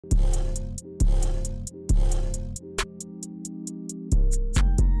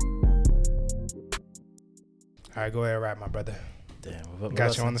All right, go ahead, rap, my brother. Damn,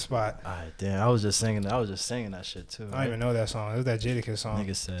 got you on the spot. All right, damn. I was just singing that shit too. I don't even know that song. It was that Jadakiss song.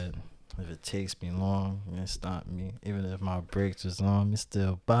 Nigga said, if it takes me long, it stop me. Even if my brakes was on, me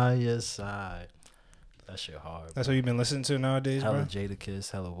still by your side. That shit hard. That's what you've been listening to nowadays, hella bro?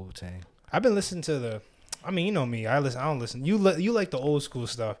 Jadakiss, hella Wu-Tang. I've been listening to the. I mean, you know me. I don't listen. You like the old school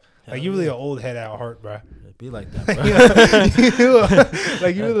stuff. Like you really an old head at heart, bro. It be like that, bro.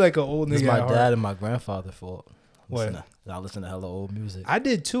 Like you really like an old nigga. It's my at dad heart. and my grandfather fault. What? I listen to hella old music. I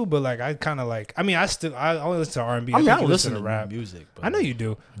did too, but like I kind of like. I mean, I only listen to R&B. I mean, I think you listen to rap music. But I know you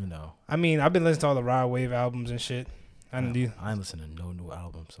do. You know. I mean, I've been listening to all the Rod Wave albums and shit. I ain't listening to no new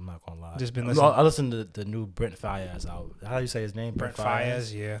albums. I'm not gonna lie. Just been listening. I listened to the new Brent Faiyaz album. How do you say his name? Brent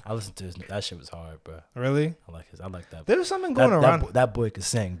Faiyaz, yeah. I listened to that shit was hard, bro. Really? I like that. There was something going around. That boy could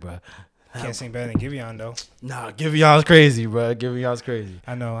sing, bro. Can't sing better than Giveon though. Nah, Giveon's crazy, bro. Giveon's crazy.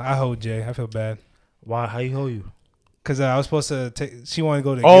 I know. I hold Jay. I feel bad. Why? How you hold you? Cause I was supposed to take. She wanted to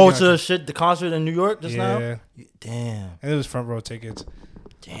go to. Oh, to the concert in New York just now. Yeah. Damn. And it was front row tickets.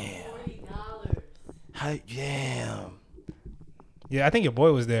 Damn. $40. How? Damn. Yeah, I think your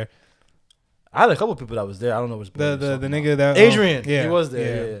boy was there. I had a couple people that was there. I don't know which boy. The nigga that Adrian. Yeah, he was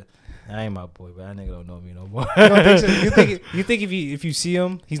there. Yeah. That ain't my boy, but that nigga don't know me no more. You don't think so? You think if you see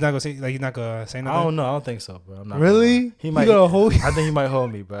him, he's not gonna say nothing? I don't know. I don't think so, bro. I'm not. Really? He might hold. I think he might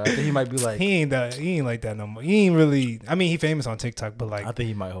hold me, bro. I think he might be like. He ain't like that no more. He ain't really. I mean, he famous on TikTok, but like. I think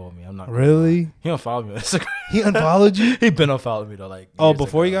he might hold me. I'm not. Really? He don't follow me on Instagram. He unfollowed you? He been unfollowed me though. Like. Oh,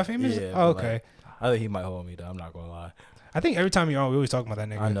 before he got famous? Yeah. Oh, okay. Like, I think he might hold me though. I'm not gonna lie. I think every time you're on, we always talk about that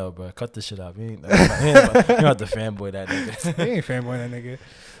nigga. I know, bro. Cut this shit out. You ain't have to fanboy that nigga. He ain't fanboy that nigga.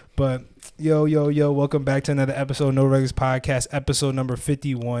 But yo, welcome back to another episode of No Regulars Podcast, episode number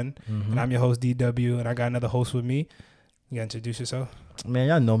 51. And I'm your host DW, and I got another host with me. You gotta introduce yourself. Man,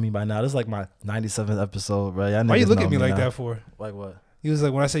 y'all know me by now. This is like my 97th episode, bro. Y'all Why you look at me like that for? Like what? You was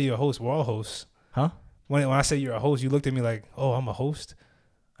like, when I say you're a host, we're all hosts. Huh? When I say you're a host, you looked at me like, oh, I'm a host.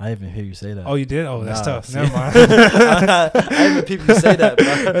 I didn't even hear you say that. Oh, you did? Oh, that's tough. See? Never mind. I didn't even people say that,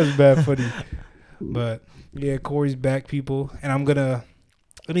 bro. That's bad footy. But yeah, Corey's back, people, and I'm gonna.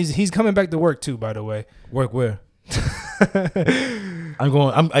 And he's coming back to work too, by the way. Work where?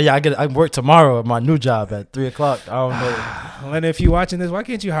 I work tomorrow at my new job at 3:00. I don't know. And if you watching this, why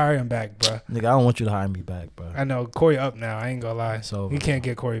can't you hire him back, bro? Nigga, I don't want you to hire me back, bro. I know Corey up now. I ain't gonna lie. It's over, you can't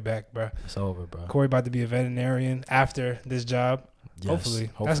get Corey back, bro. It's over, bro. Corey about to be a veterinarian after this job. Yes, hopefully.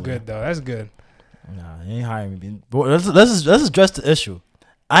 That's good though. That's good. Nah, he ain't hiring me. Boy, let's address the issue.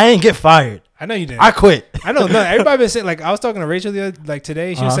 I ain't get fired. I know you didn't. I quit. I know. No, everybody been saying, like, I was talking to Rachel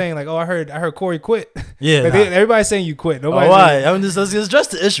today. She was saying like, oh, I heard Corey quit. Yeah. Like, everybody's saying you quit. Nobody. Why? I mean, let's address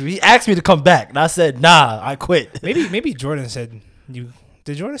the issue. He asked me to come back, and I said, nah, I quit. Maybe Jordan said you.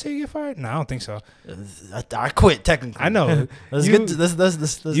 Did Jordan say you get fired? No, I don't think so. I quit technically. I know. Let's get to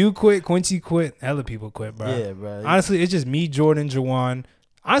this. You quit. Quincy quit. Hella people quit, bro. Yeah, bro. Honestly, it's just me, Jordan, Jawan.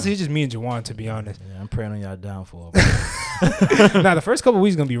 Honestly, it's just me and Jawan, to be honest. Yeah, I'm praying on y'all downfall. Nah, the first couple of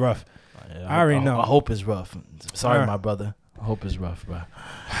weeks gonna be rough. Yeah, I already know. I hope it's rough. Sorry, my brother. I hope it's rough, bro.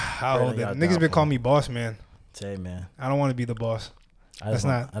 I'll hold it. Niggas been calling me boss, man. Say, man. I don't want to be the boss. I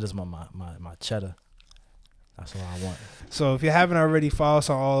just want my cheddar. That's all I want. So if you haven't already, follow us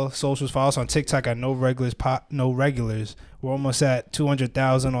on all socials. Follow us on TikTok at No Regulars. We're almost at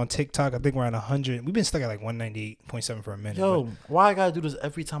 200,000 on TikTok. I think we're at 100. We've been stuck at like 198.7 for a minute. Yo, why I gotta do this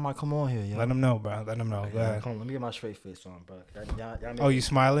every time I come on here, yo? Let them know, bro. Let them know. Come on, let me get my straight face on, bro. Oh, you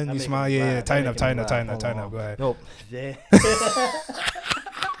smiling? You smile? Yeah. Tighten up. Go ahead. Yo, yeah.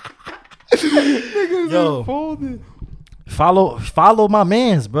 Yo, follow my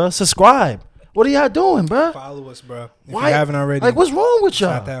mans, bro. Subscribe. What are y'all doing, bro? Follow us, bro. If you haven't already. Like, what's wrong with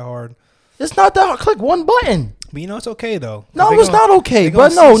y'all? It's not that hard. It's not that hard. Click one button. But you know it's okay though. No, it's not okay, bro.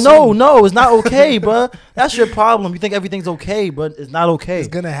 No, it's not okay, bro. That's your problem. You think everything's okay, but it's not okay. It's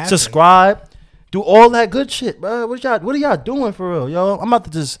gonna happen. Subscribe. Do all that good shit, bro. What are y'all doing for real, yo? I'm about to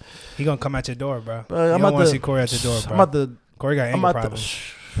just. He gonna come at your door, bro. You don't want to see Corey at your door, bro. I'm about to. Corey got anger problems.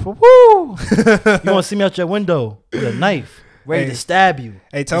 Woo! You want to see me out your window with a knife, ready to stab you?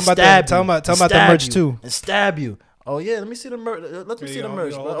 Hey, tell him about the merch too. And stab you. Oh yeah, let me see the merch. Let me see the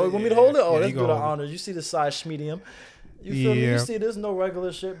merch, bro. Oh, you want me to hold it? Oh, let's do the honors. You see the size medium. You feel me? You see, there's no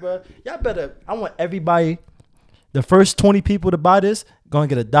regular shit, bro. Y'all better. I want everybody. The first 20 people to buy this gonna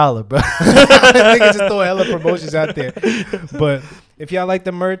get $1, bro. Niggas just throw hella promotions out there. But if y'all like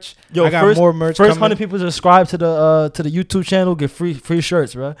the merch, I got more merch. First 100 people to subscribe to the YouTube channel get free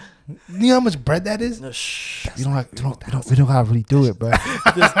shirts, bro. You know how much bread that is? No, shh. We don't gotta really do it, bro.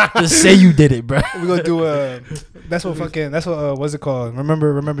 just say you did it, bro. We're gonna do what's it called?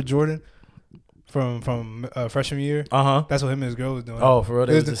 Remember Jordan? from freshman year. That's what him and his girl was doing. Oh, for real?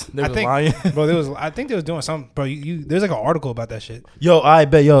 They was lying. Bro, I think they was doing something. Bro, there's like an article about that shit. Yo, I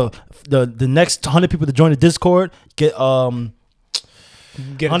bet the next 100 people to join the Discord get a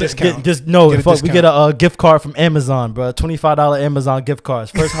discount. We get a gift card from Amazon, bro. $25 Amazon gift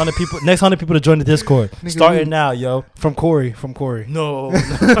cards. First 100 people, next 100 people to join the Discord. Starting now, yo. From Korey. No,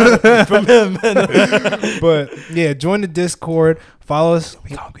 from him. But yeah, join the Discord. Follow us. We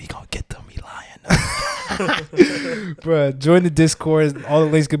gonna get them. We lying. Bro, join the Discord. All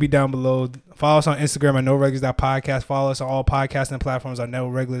the links could be down below. Follow us on Instagram at noregulars.podcast. Follow us on all podcasting platforms on No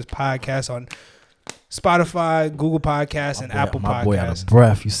Regulars Podcast on Spotify, Google Podcasts, and Apple Podcasts. My boy out of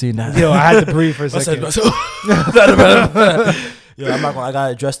breath. You seen that? Yo, I had to breathe for a second. Yo, I'm not gonna. I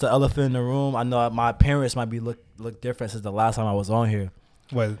gotta address the elephant in the room. I know my appearance might be look different since the last time I was on here.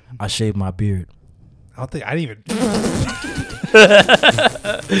 What? I shaved my beard. I didn't even.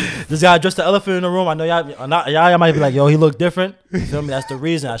 This guy addressed the elephant in the room. I know y'all might be like, yo, he look different. You feel me? That's the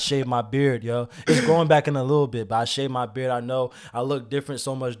reason I shaved my beard, yo. It's growing back in a little bit, but I shaved my beard. I know I look different,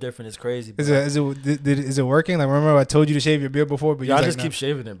 so much different. It's crazy. Bro. Is it working? Like, remember I told you to shave your beard before, but I just keep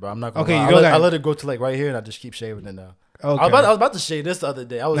shaving it, bro. I'm not gonna. Okay, I let it go to like right here, and I just keep shaving it now. Okay. I was about to shave this the other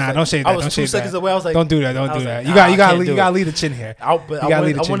day. Don't shave that. I was 2 seconds away. I was like, don't do that. Don't do that. You gotta leave the chin hair. I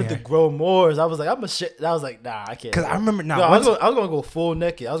wanted to grow more. So I was like, I'm a shit. I was like, nah, I can't. Because I remember I was gonna go full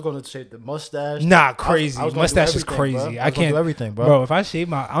naked. I was gonna shave the mustache. Nah, crazy. Mustache is crazy. Bro. I can't do everything, bro. Bro, if I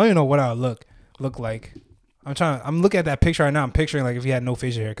shave I don't even know what I would look like. I'm looking at that picture right now. I'm picturing like if he had no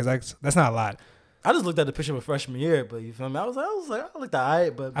facial hair, because that's not a lot. I just looked at the picture of freshman year, but you feel me? I was like, I looked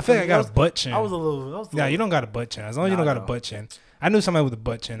alright, but I feel like I got a butt chin. I was a little. Yeah, you don't got a butt chin. As long as you don't got a butt chin. I knew somebody with a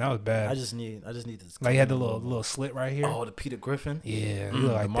butt chin. That was bad. I just need this. Like, he had the little slit right here. Oh, the Peter Griffin. Yeah,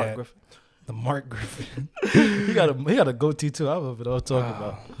 like Mark that. Griffin. The Mark Griffin. he got a goatee too. I don't know what I'm talking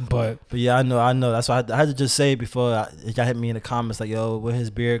about. But yeah, I know. That's why I had to just say before y'all hit me in the comments like, yo, where his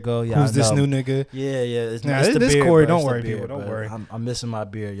beard go? Yeah, who's this new nigga? Yeah. It's the this beard, Korey. Don't worry, beard, people. Don't worry. I'm missing my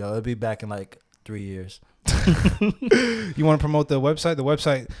beard, yo. It'll be back in like 3 years. You want to promote the website? The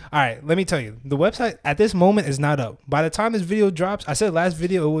website. All right, let me tell you. The website at this moment is not up. By the time this video drops, I said last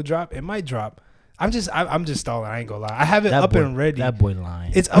video it will drop. It might drop. I'm just stalling. I ain't gonna lie. I have it up and ready. That boy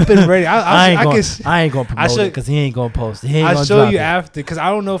lying. It's up and ready. I ain't gonna promote it because he ain't gonna post. I'll show you after because I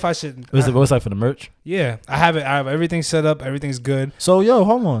don't know if I should. What's the website for the merch? Yeah, I have it. I have everything set up. Everything's good. So yo,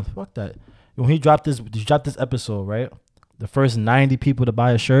 hold on. Fuck that. When he dropped this episode, right? The first 90 people to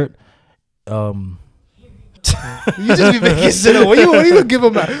buy a shirt. You just be making shit up. What you give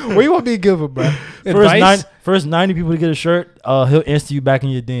him? What you want me to give him, bro? First 90 people to get a shirt, he'll answer you back in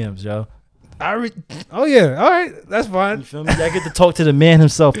your DMs, yo. Oh yeah, all right, that's fine. You feel me? I get to talk to the man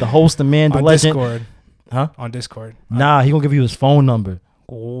himself, the host, the man, the on legend. Discord. Huh? On Discord. Nah, he gonna give you his phone number.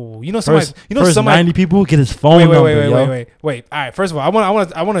 Oh, you know somebody. First 90 people get his phone number. Wait. All right. First of all, I want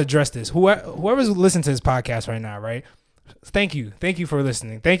to address this. Whoever's listening to this podcast right now, right? Thank you for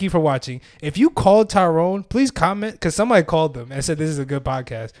listening. Thank you for watching. If you called Tyrone, please comment because somebody called them and said this is a good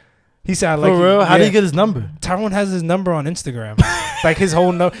podcast. He said, "For real? How did he get his number?" Tyrone has his number on Instagram, like his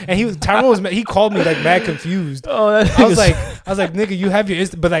whole number. And he called me like mad confused. Oh, I was like, nigga, you have your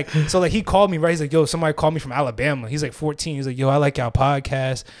but like, so like he called me right. He's like, yo, somebody called me from Alabama. He's like 14. He's like, yo, I like y'all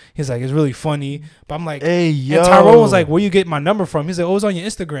podcast. He's like, it's really funny. But I'm like, hey, yo. And Tyrone was like, where you get my number from? He's like, oh, it's on your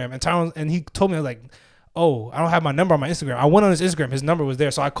Instagram. And he told me, I was like, oh, I don't have my number on my Instagram. I went on his Instagram. His number was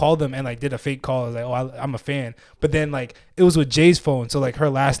there. So I called him and like did a fake call. I was like, oh, I'm a fan. But then like it was with Jay's phone. So like her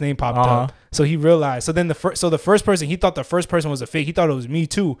last name popped up. So he realized. So then the first person, he thought the first person was a fake. He thought it was me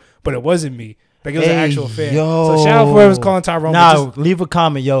too, but it wasn't me. Like it was an actual fan. Yo. So shout out for whoever's calling Tyrone. Nah, leave a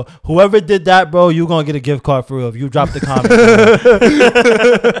comment, yo. Whoever did that, bro, you gonna get a gift card for real if you drop the comment.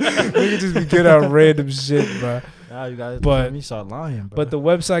 We can just be getting out random shit, bro. Nah, you guys, but me start lying, bro. But the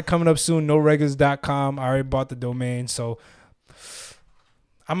website coming up soon, noregulars.com. I already bought the domain, so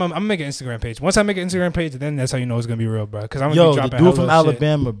I'm gonna make an Instagram page. Once I make an Instagram page, then that's how you know it's gonna be real, bro. Because I'm gonna be dropping the dude from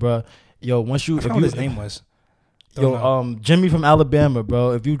Alabama, bro. Yo, once you, I forgot what his name was. Jimmy from Alabama,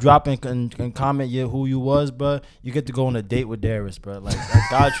 bro. If you drop and comment who you was, bro, you get to go on a date with Darris, bro. Like I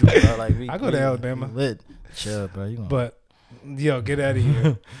got you, bro. Like I go to Alabama. Lit, chill, bro. But yo, get out of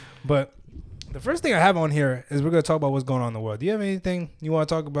here. But the first thing I have on here is we're gonna talk about what's going on in the world. Do you have anything you want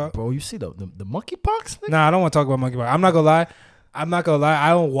to talk about, bro? You see the monkeypox? Nah, I don't want to talk about monkeypox. I'm not gonna lie. I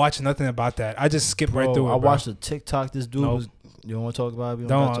don't watch nothing about that. I just skip right through it. I watched the TikTok. This dude was. You don't want to talk about it? We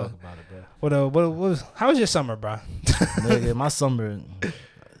don't talk about it, bro. How was your summer, bro? Nigga, my summer,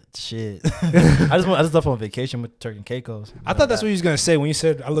 shit. I just left on vacation with Turk and Caicos. I thought that's what you was gonna say when you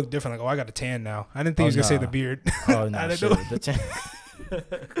said I look different. Like, oh, I got a tan now. I didn't think you was gonna say the beard. Oh no, shit. The tan.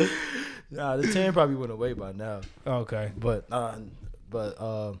 Nah, the tan probably went away by now. Okay. But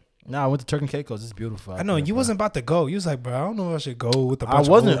I went to Turk and Caicos. It's beautiful. I know you wasn't about to go. You was like, bro, I don't know if I should go with the. I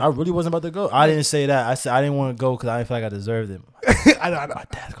wasn't. I really wasn't about to go. I didn't say that. I said I didn't want to go because I didn't feel like I deserved it. I know. My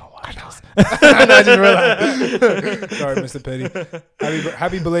dad's gonna watch this. I just realized. Sorry, Mr. Petty.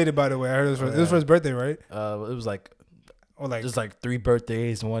 Happy belated, by the way. I heard it was for his birthday, right? It was like. Or like just like 3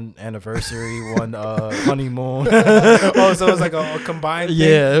 birthdays, 1 anniversary, 1 honeymoon. Oh, so it was like a combined thing?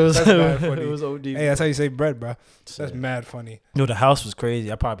 Yeah, it was. That's mad funny. It was OD. Hey, that's how you save bread, bro. That's mad funny. No, the house was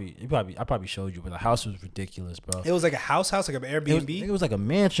crazy. I probably showed you, but the house was ridiculous, bro. It was like a house, like an Airbnb. It was like a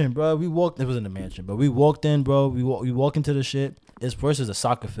mansion, bro. It wasn't a mansion, but we walked in, bro. We walk into the shit. First is a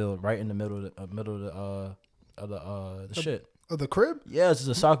soccer field right in the middle of the shit. Oh, the crib? Yes, it's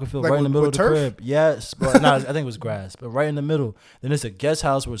a soccer field like right in the middle of the turf? crib. Yes, but no, I think it was grass, but right in the middle. Then it's a guest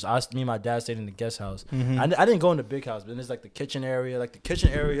house, which me and my dad stayed in the guest house. Mm-hmm. I didn't go in the big house, but then there's like the kitchen area. Damn.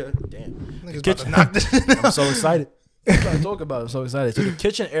 The kitchen, about to knock this I'm so excited. I'm trying to talk about it. I'm so excited. So the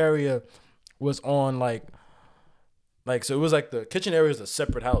kitchen area was on like so it was like the kitchen area is a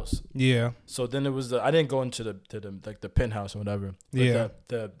separate house. Yeah. So then it was I didn't go into the penthouse or whatever. But yeah.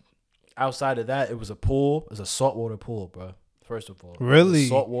 The outside of that, it was a pool. It was a saltwater pool, bro. First of all, really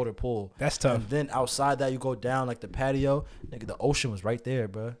saltwater pool. That's tough. And then outside that, you go down like the patio. Nigga, the ocean was right there,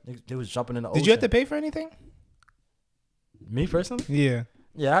 bro. They was jumping in the ocean. Did you have to pay for anything? Me personally? Yeah.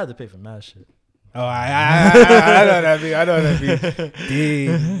 Yeah, I had to pay for mad shit. Oh, I know that be. I know that be.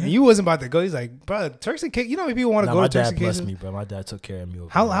 Dang. You wasn't about to go. He's like, bro, Turks and Caicos. You know how many people want to go to Turks and Caicos? My dad blessed me, bro. My dad took care of me.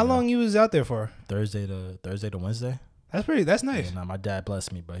 How long you was out there for? Thursday to Wednesday. That's nice. Yeah, my dad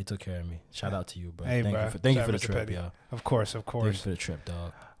blessed me, bro. He took care of me. Shout out to you, bro. Hey, thank you for the trip, yo. Of course. Thank you for the trip,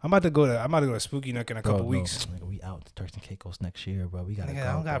 dog. I'm about to go to Spooky Nook in a couple weeks. Nigga, we out to Turks and Caicos next year, bro. We gotta go.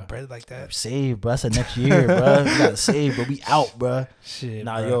 I don't got bread like that. Save, bro. I said next year, bro. We gotta save, but we out, bro. Shit.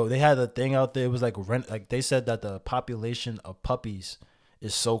 Nah, bro. yo, they had a thing out there. It was like rent. Like they said that the population of puppies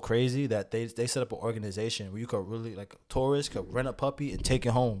is so crazy that they set up an organization where you could really like tourists could rent a puppy and take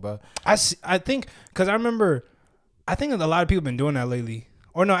it home, bro. I think because I think a lot of people been doing that lately.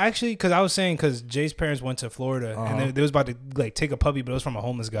 Or no, actually, because I was saying because Jay's parents went to Florida and they was about to like take a puppy, but it was from a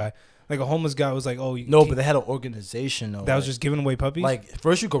homeless guy. Like a homeless guy was like, "Oh, but they had an organization though that was just giving away puppies." Like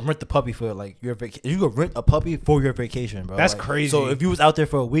first, you could rent the puppy for like your vacation. You could rent a puppy for your vacation, bro. That's like, crazy. So if you was out there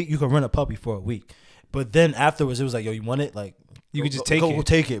for a week, you could rent a puppy for a week. But then afterwards, it was like, "Yo, you want it?" Like you could just take it. Go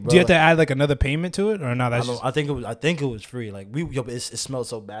take it, bro. Do you have to add like another payment to it or not? I think it was free. Like but it smelled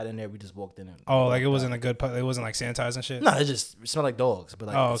so bad in there. We just walked in and like it wasn't a good puppy. It wasn't like sanitized and shit. No, it smelled like dogs, but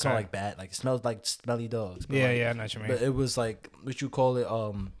like it smelled like bad. Like it smelled like smelly dogs. But yeah, like, I know what you mean. But it was like what you call it.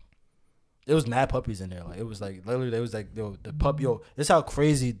 It was mad puppies in there. Like it was like literally, it was like the puppy. This how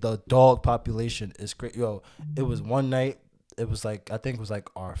crazy the dog population is. Yo, it was one night. It was like I think it was like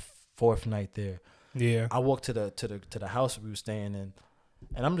our 4th night there. Yeah. I walked to the house we were staying in,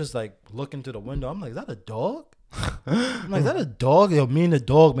 and I'm just like looking through the window. I'm like, is that a dog? I'm like, is that a dog? Yo, me and the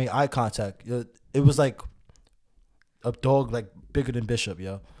dog made eye contact. It was like a dog like bigger than Bishop,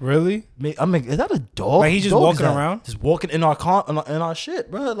 yo. Really? I'm like, is that a dog? Like he's just walking around? Just walking in our shit,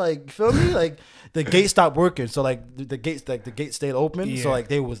 bro. Like, you feel me? Like the gate stopped working, so like the gate stayed open. Yeah. So like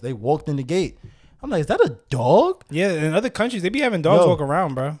they walked in the gate. I'm like, is that a dog? Yeah, in other countries they be having dogs walk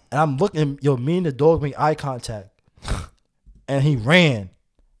around, bro. And I'm looking, me and the dog make eye contact, and he ran.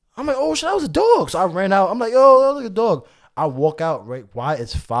 I'm like, oh shit, that was a dog. So I ran out. I'm like, oh, that was a dog. I walk out, right? Why?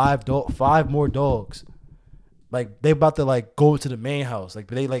 It's 5 more dogs. Like they about to like go to the main house. Like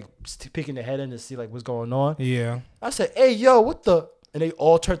they like peeking their head in to see like what's going on. Yeah. I said, hey yo, what the? And they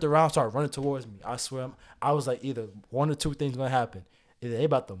all turned around, started running towards me. I swear, I was like, either one or two things gonna happen. Either they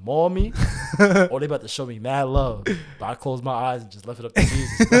about to maul me or they about to show me mad love. But I closed my eyes and just left it up to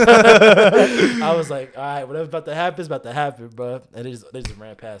Jesus. I was like, all right, whatever's about to happen is about to happen, bro. And they just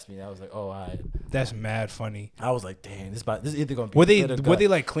ran past me. And I was like, oh, all right. That's mad funny. I was like, dang, this is either gonna be. Were they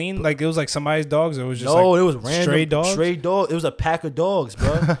like clean? Like it was like somebody's dogs, or it was just it was random stray dogs. Stray dog. It was a pack of dogs,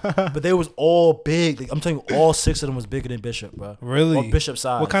 bro. But they was all big. Like, I'm telling you, all 6 of them was bigger than Bishop, bro. Really? Or Bishop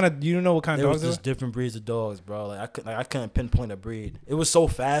size. What kind of? You don't know what kind of dogs? There was just different breeds of dogs, bro. Like I couldn't pinpoint a breed. It was so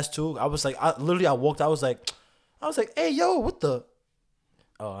fast too. I was like, I walked. I was like, hey yo, what the?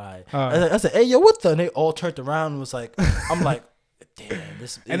 Oh, all right. I said, hey yo, what the? And they all turned around and was like, I'm like, damn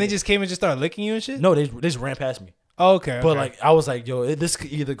this. And they just came and just started licking you and shit. No, they just ran past me. Oh, okay. But like, I was like, yo, this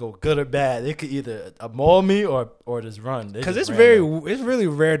could either go good or bad. It could either maul me or just run. Because it's really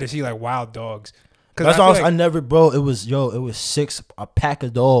rare to see like wild dogs. That's why I never, bro. It was 6, a pack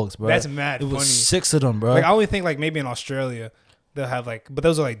of dogs, bro. That's mad. It was funny. 6 of them, bro. Like I only think like maybe in Australia they'll have like, but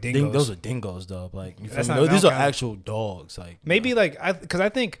those are like dingoes. Those are dingoes, though. Like you feel me? These are actual dogs. Like maybe like because I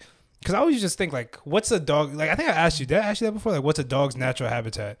think Because I always just think like, what's a dog? Like I think I asked you. Did I ask you that before? Like, what's a dog's natural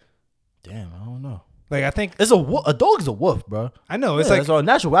habitat? Damn, I don't know. Like I think it's a dog is a wolf, bro. I know it's like so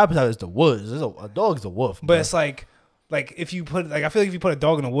natural habitat is the woods. A dog is a wolf, but bro. it's like if you put like I feel like if you put a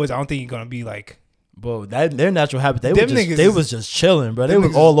dog in the woods, I don't think you're gonna be like. Bro, their natural habitat. They was just chilling, bro. They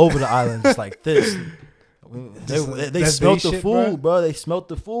was all over the island, just like this. They smelt the food, bro. They smelt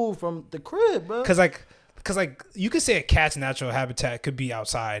the food from the crib, bro. Cause like you could say a cat's natural habitat could be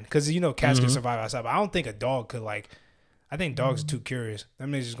outside, cause cats can survive outside, but I don't think a dog could like. I think dogs are too curious.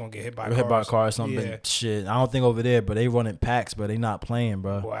 Them niggas just gonna get hit by a car or something. Yeah. Shit, I don't think over there, but they running packs, but they not playing,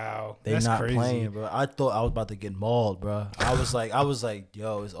 bro. Wow, that's not crazy. Playing, bro. I thought I was about to get mauled, bro. I was like,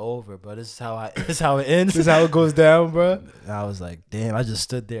 yo, it's over, bro. This is how it ends. This is how it goes down, bro. And I was like, damn. I just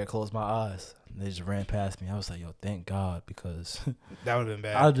stood there, closed my eyes. They just ran past me. I was like, yo, thank God, because that would have been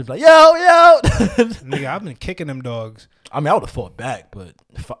bad. I would just be like, yo. Nigga, I've been kicking them dogs. I mean, I would have fought back, but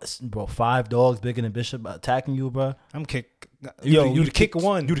bro, 5 dogs bigger than Bishop attacking you, bro. I'm kick. Yo, you'd kick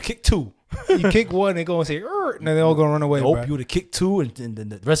one. You'd kick 2. You kick one, they go and say, and then they all gonna run away. Nope, bro. you would have kicked 2, and then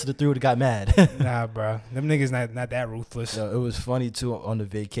the rest of the 3 would have got mad. Nah, bro, them niggas not that ruthless. Yo, it was funny too on the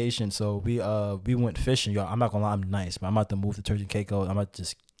vacation. So we went fishing, y'all. I'm not gonna lie, I'm nice, but I'm about to move to Turkey Caicos. I'm about to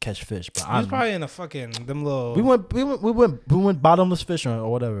just catch fish. But I was probably in a fucking them little. We went bottomless fishing or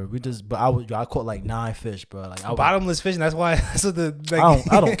whatever. I caught like 9 fish, bro. Like bottomless fishing. That's why. That's what the.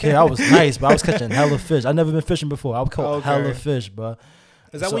 Like, I don't care. I was nice, but I was catching hella fish. I never been fishing before. I caught hella fish, bro.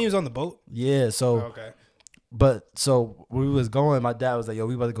 Is that when you was on the boat? Yeah. So. Oh, okay. But so when we was going, my dad was like, "Yo,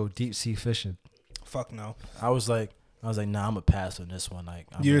 we about to go deep sea fishing." Fuck no. I was like, nah, I'm gonna pass on this one. Like,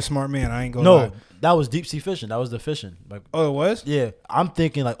 you're a smart man. I ain't going. No, lie. that was deep sea fishing. That was the fishing. Like, oh, it was. Yeah, I'm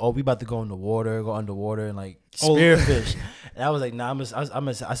thinking like, oh, we about to go in the water, go underwater, and like spearfish. And I was like, nah,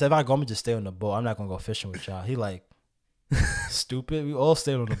 I said if I go, I'm gonna just stay on the boat. I'm not gonna go fishing with y'all. He like, stupid. We all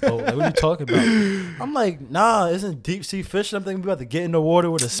stayed on the boat. Like, what are you talking about? I'm like, nah, isn't deep sea fishing? I'm thinking we about to get in the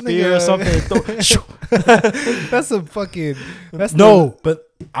water with a spear or something. That's a fucking. That's but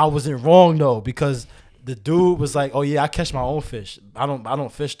I wasn't wrong though, because the dude was like, oh yeah, I catch my own fish. I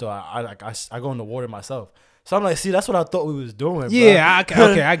don't fish though. I go in the water myself. So I'm like, see, that's what I thought we was doing. Yeah,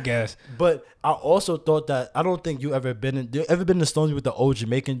 okay, I guess. But I also thought that I don't think you ever been in the Stones with the old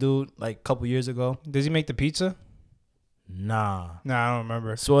Jamaican dude like a couple years ago. Does he make the pizza? Nah, I don't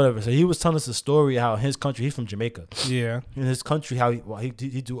remember. So whatever. So he was telling us a story how in his country, he's from Jamaica. Yeah. In his country, how he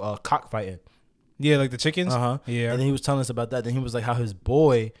do cockfighting. Yeah, like the chickens. Yeah. And then he was telling us about that. Then he was like how his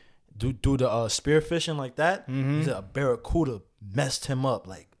boy do the spear fishing like that. Mm-hmm. He said a barracuda messed him up,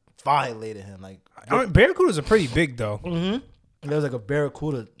 like violated him. Like barracudas are pretty big though. Mm-hmm. There was like a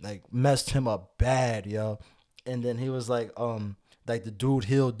barracuda like messed him up bad, yo. And then he was like the dude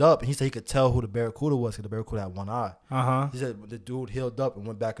healed up, and he said he could tell who the barracuda was because the barracuda had one eye. He said the dude healed up and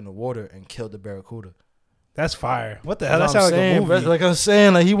went back in the water and killed the barracuda. That's fire. What the hell? That sounds like a movie. Bro, like I was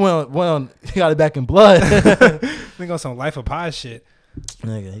saying, like he he got it back in blood. Think on some Life of Pi shit.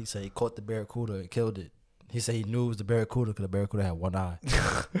 Nigga, he said he caught the barracuda and killed it. He said he knew it was the barracuda because the barracuda had one eye.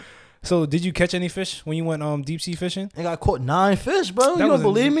 So did you catch any fish when you went deep sea fishing? Nigga, I caught 9 fish, bro. You don't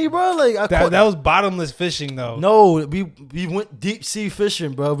believe me, bro? Like that was bottomless fishing though. No, we went deep sea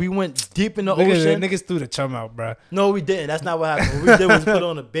fishing, bro. We went deep in the ocean. Niggas threw the chum out, bro. No, we didn't. That's not what happened. What we did was put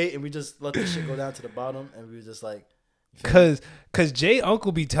on a bait and we just let the shit go down to the bottom, and we were just like, Cause Jay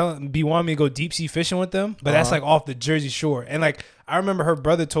uncle be wanting me to go deep sea fishing with them, but that's like off the Jersey Shore. And like I remember her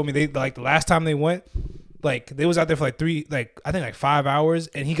brother told me they like the last time they went, like they was out there for like 5 hours,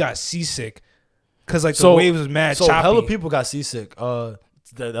 and he got seasick. Cause like the waves was mad choppy. Hella people got seasick.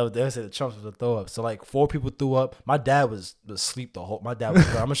 They said the chumps was a throw up. So like 4 people threw up. My dad was asleep the whole. My dad was.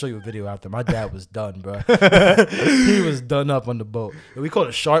 I'm gonna show you a video after. My dad was done, bro. He was done up on the boat. And we called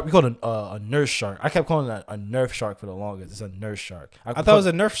a shark. We called a nurse shark. I kept calling it a nerf shark for the longest. It's a nurse shark. I thought it was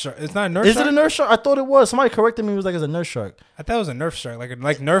a nerf shark. It's not a nerf. Is it a nerf shark? I thought it was. Somebody corrected me. It was like it's a nerf shark. I thought it was a nerf shark, like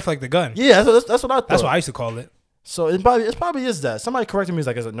nerf, like the gun. Yeah, that's what I thought. That's what I used to call it. So it probably is that. Somebody corrected me. It's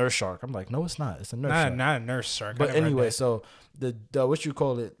like it's a nurse shark. I'm like, no, it's not. It's a nurse shark. Not a nurse shark. But anyway, so the what you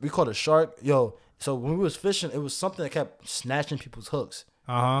call it? We called it a shark. Yo, so when we was fishing, it was something that kept snatching people's hooks.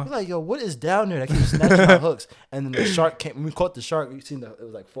 We're like, yo, what is down there that keeps snatching my hooks? And then the shark came. When we caught the shark, we seen it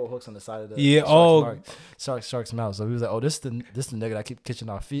was like 4 hooks on the side of the shark's mouth. So we was like, oh, this the nigga that keep catching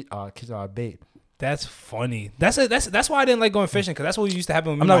catching our bait. That's funny. That's why I didn't like going fishing, because that's what used to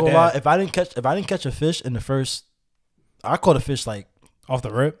happen with me. I'm not gonna lie. If I didn't catch a fish in the first, I caught a fish like off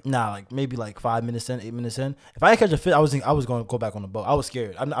the rip. Nah, like maybe like 5 minutes in, 8 minutes in. If I didn't catch a fish, I was going to go back on the boat. I was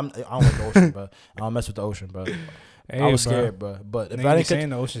scared. I don't like the ocean, bro. I don't mess with the ocean, bro. I was scared, bro. But if I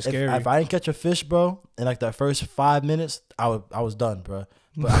didn't catch a fish, bro, in like that first 5 minutes, I was done, bro.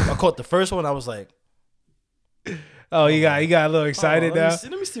 But I caught the first one. I was like, oh, you got a little excited now.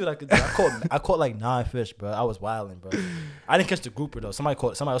 Let me see what I could do. I caught like 9 fish, bro. I was wilding, bro. I didn't catch the grouper though. Somebody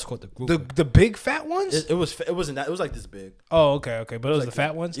else caught the grouper. The big fat ones? It wasn't that. It was like this big. Oh, okay. But it was the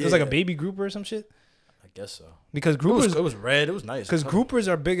fat ones. Yeah. It was like a baby grouper or some shit. I guess so. Because groupers, it was red. It was nice. Because groupers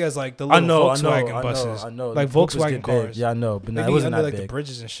are big as like the little Volkswagen buses. I know. Like Volkswagen cars. Yeah, I know. But it wasn't under that like big. the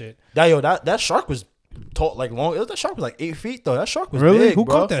bridges and shit. That shark was tall, like long. That shark was like 8 feet though. That shark was really big, Who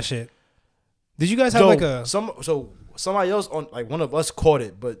bro. caught that shit? Did you guys have like a somebody else on like one of us caught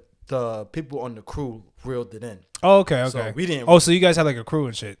it, but the people on the crew reeled it in. Oh, okay. So we didn't. Oh, so you guys had like a crew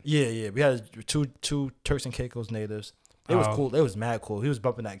and shit. Yeah. We had two Turks and Caicos natives. It was cool. It was mad cool. He was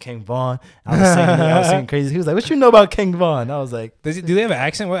bumping that King Von. I was singing crazy. He was like, "What you know about King Von?" I was like, "Do they have an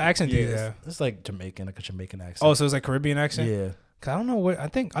accent? What accent do you have?" It's like Jamaican, like a Jamaican accent. Oh, so it's like Caribbean accent. Yeah. Cause I don't know what I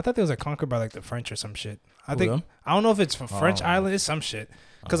thought they was like conquered by like the French or some shit. I don't know if it's from French island. It's some shit.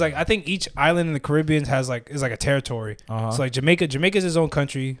 Cause like I think each island in the Caribbean is like a territory. So like Jamaica's its own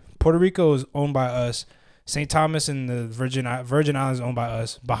country. Puerto Rico is owned by us. St. Thomas and the Virgin Islands is owned by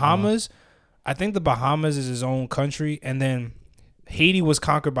us. Bahamas, I think the Bahamas is its own country, and then Haiti was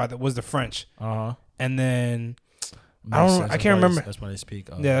conquered by the French. And then I can't remember. That's why they speak.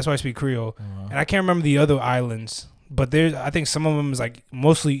 Yeah, that's why I speak Creole. And I can't remember the other islands, but I think some of them is like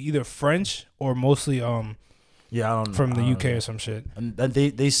mostly either French or mostly from the UK or some shit. And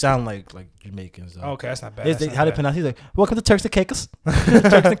they sound like Jamaicans. Though. Okay, that's not bad. How they pronounce? He's like, "Welcome to Turks and Caicos."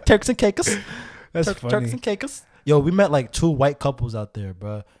 Turks and Caicos. That's funny. Turks and Caicos. Yo, we met like 2 white couples out there,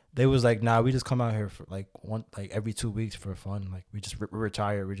 bro. They was like, "Nah, we just come out here for like every 2 weeks for fun. Like we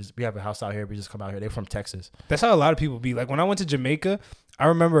retire. We have a house out here. We just come out here." They're from Texas. That's how a lot of people be. Like when I went to Jamaica, I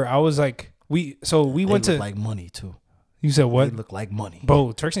remember I was like, we went to like money too. You said what? They look like money,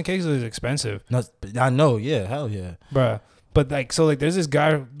 bro. Turks and Caicos is expensive. No, I know. Yeah, hell yeah, bruh. But like, so like, there's this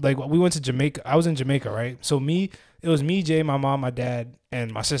guy. Like, we went to Jamaica. I was in Jamaica, right? So it was me, Jay, my mom, my dad,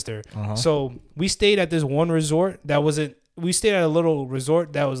 and my sister. So we stayed at this one resort that wasn't. We stayed at a little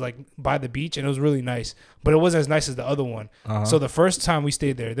resort that was like by the beach, and it was really nice, but it wasn't as nice as the other one. So the first time we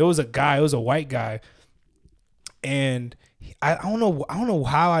stayed there was a guy. It was a white guy, and I don't know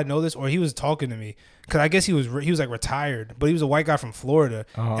how I know this, or he was talking to me. Cause I guess he was like retired, but he was a white guy from Florida,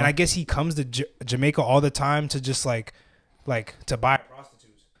 and I guess he comes to Jamaica all the time to just like to buy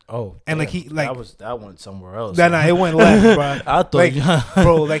prostitutes. Oh, and like he like that went somewhere else. Nah, it went left, bro. I thought,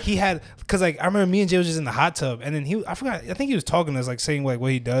 bro, like he had, cause like I remember me and Jay was just in the hot tub, and then I think he was talking to us, like saying like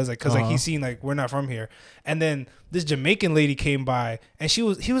what he does, like cause like he's seen like we're not from here, and then this Jamaican lady came by, and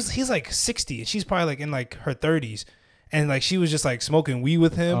he's like 60, and she's probably like in like her 30s. And like she was just like smoking weed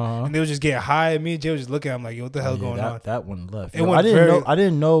with him, and they would just get high. And me and Jay was just looking at him like, "Yo, what the hell going on?" That one left. I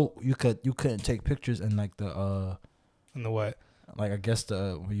didn't know you couldn't take pictures in like the in the what? Like I guess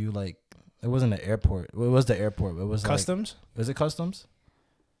were you like it wasn't the airport. It was the airport. It was customs. Was it customs?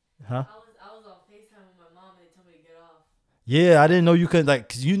 Huh? I was on FaceTime with my mom and they told me to get off. Yeah, I didn't know you could like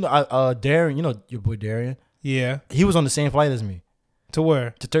cause Darren, you know your boy Darian. Yeah, he was on the same flight as me. To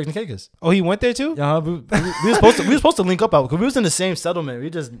where? To Turks and Caicos. Oh, he went there too? Yeah, we were supposed to link up out because we was in the same settlement.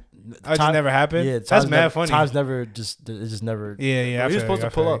 It just never happened. Yeah, that's mad funny. Times never it just never. Yeah. We were supposed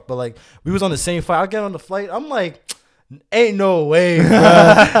to pull up, but like we was on the same flight. I get on the flight. I'm like, ain't no way, bro.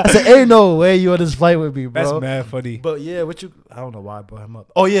 I said, ain't no way you on this flight with me, bro. That's mad funny. But yeah, I don't know why I brought him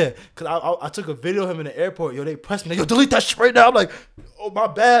up. Oh yeah, cause I took a video of him in the airport. Yo, they pressed me. Yo, delete that shit right now. I'm like, oh my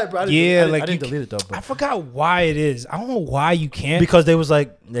bad, bro. I didn't delete it though. But I forgot why it is. I don't know why you can't. Because they was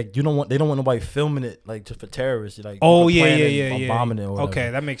like they don't want nobody filming it like just for terrorists. Like yeah, bombing it. Or whatever.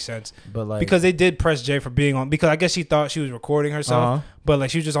 Okay, that makes sense. But like because they did press Jay for being on, because I guess she thought she was recording herself, but like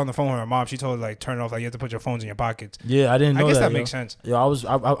she was just on the phone with her mom. She told her like turn it off. Like you have to put your phones in your pockets. Yeah, I didn't know. I guess that makes sense. Yeah,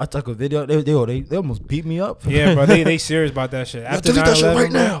 I took a video. They almost beat me up. Yeah, bro. They serious about that shit. After delete that shit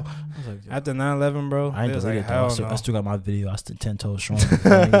right now. After 9/11, bro. I ain't deleted like, hell though. no. I still got my video. I still 10 toes strong. They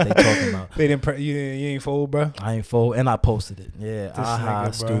talking about. They didn't. You ain't fold, bro. I ain't fold, and I posted it.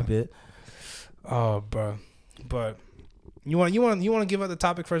 Yeah, stupid. Oh, bro. But you want to give out the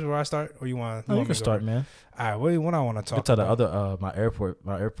topic first before I start, or you want? You can start, man. All right. What I want to talk about? The other my airport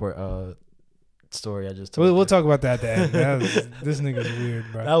story I just told we'll talk about that at the end. This nigga's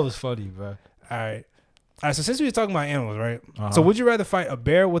weird, bro. That was funny, bro. All right. So since we were talking about animals, right? So would you rather fight a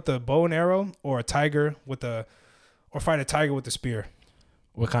bear with a bow and arrow or a tiger or fight a tiger with a spear?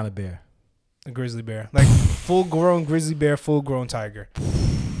 What kind of bear? A grizzly bear. Like full grown grizzly bear, full grown tiger.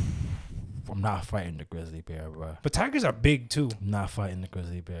 I'm not fighting the grizzly bear, bro. But tigers are big too. I'm not fighting the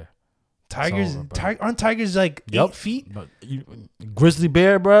grizzly bear. Tigers aren't tigers like 8 feet? But grizzly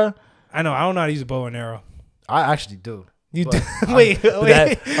bear, bro? I know. I don't know how to use a bow and arrow. I actually do. You But wait.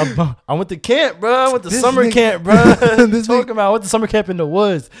 I went to camp, bro. I went to This summer nigga- camp, bro. This Talking about I went to summer camp in the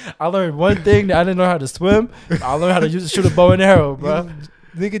woods. I learned one thing that I didn't know how to swim. I learned how to shoot a bow and arrow, bro.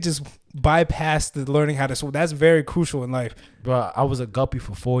 Nigga just bypassed the learning how to swim. That's very crucial in life. Bro, I was a guppy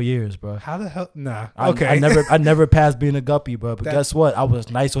for 4 years, bro. How the hell? Nah. Okay. I never passed being a guppy, bro. But guess what? I was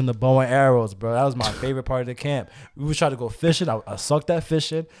nice on the bow and arrows, bro. That was my favorite part of the camp. We would try to go fishing. I sucked at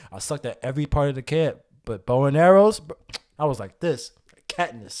fishing. I sucked at every part of the camp. But bow and arrows, bro, I was like this.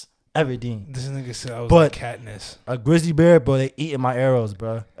 Katniss. Everything. This nigga said I was But like Katniss. a grizzly bear, bro, they eating my arrows,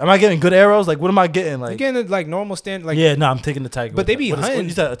 bro. Am I getting good arrows? Like, what am I getting? You Like, getting like normal stand like yeah, no, I'm taking the tiger. But with they a- be what is- hunting.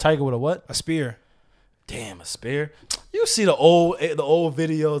 You said a tiger with a what? a spear. Damn, a spear. You see the old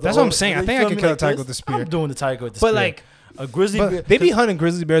videos. That's what I'm saying. I think I can kill a tiger with a spear. I'm doing the tiger with the spear. But like a grizzly bear. but they be hunting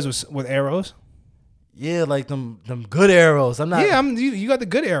grizzly bears with arrows. Yeah, like them good arrows. I'm not. Yeah, you got the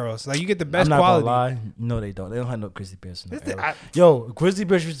good arrows. Like you get the I'm best not quality. gonna lie. No, they don't. They don't have no grizzly bears. In This the the- arrows. Yo, grizzly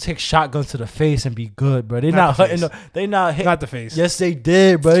bears used to take shotguns to the face and be good, bro. They not the hunting. face. They not hitting. Not the face. Yes, they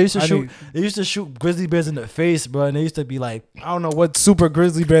did, bro. They used to I shoot. need- They used to shoot grizzly bears in the face, bro. And they used to be like, I don't know what super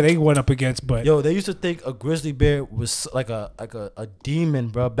grizzly bear they went up against, but yo, they used to think a grizzly bear was like a demon,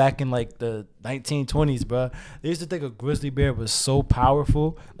 bro. Back in like the 1920s, bro. They used to think a grizzly bear was so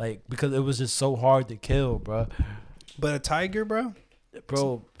powerful, like because it was just so hard to kill, bro. a tiger, bro.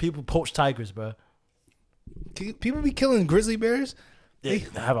 Bro, people poach tigers, bro. People be killing grizzly bears. They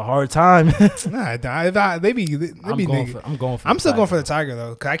have a hard time. Nah, they be I'm going for. I'm still going for the the tiger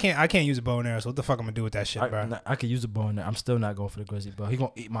though, cause I can't use a bow and arrow. So what the fuck I'm gonna do with that shit, bro? tiger. I could use a bow in there. I'm still not going for the grizzly, bro. He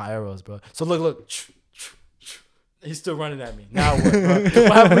gonna eat my arrows, bro. So look. He's still running at me. Now what, bro?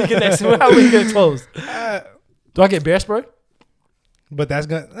 How we get next? How we get close? Do I get bear spray? But that's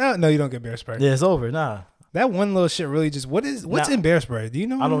gonna no, you don't get bear spray. Yeah, it's over. Nah. That one little shit really just what's Nah. in bear spray? Do you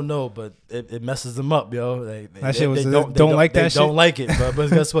know? I don't know, but it messes them up, yo. That shit was- they don't like that They shit? don't like it, but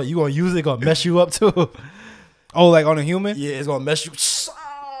guess what? You gonna use it, it's gonna mess you up too. Oh, like on a human? Yeah, it's gonna mess you.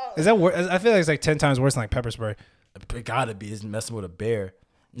 Is that worse? I feel like it's like 10 times worse than like pepper spray. It gotta be. It's messing with a bear.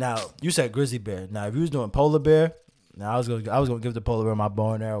 Now you said grizzly bear. Now if you was doing polar bear, now I was gonna give the polar bear my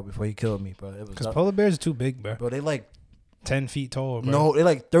bow and arrow before he killed me, bro. It was Because polar bears are too big, bro. bro. They like 10 feet tall, bro. no, they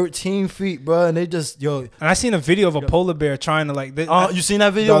like 13 feet, bro, and they just yo. And I seen a video of a polar bear trying to like. You seen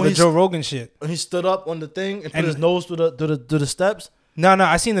that video the when Joe Rogan shit? he stood up on the thing and put And- his nose through the steps? No,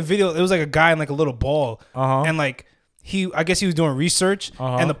 I seen the video. It was like a guy in like a little ball, Uh-huh. and like I guess he was doing research,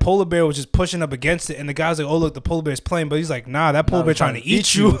 Uh-huh. and the polar bear was just pushing up against it, and the guy was like, "Oh look, the polar bear's playing," but he's like, "Nah, that polar bear he's trying to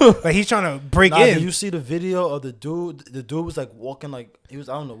eat you." Like he's trying to break Nah, in. did you see the video of the dude? The dude was like walking like I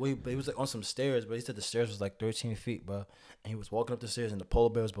don't know, but he was like on some stairs, but he said the stairs was like 13 feet, bro. And he was walking up the stairs, and the polar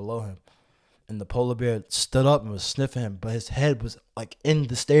bear was below him. And the polar bear stood up and was sniffing him, but his head was like in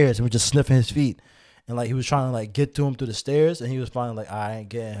the stairs and was just sniffing his feet. And like he was trying to like get to him through the stairs, and he was finally like, I ain't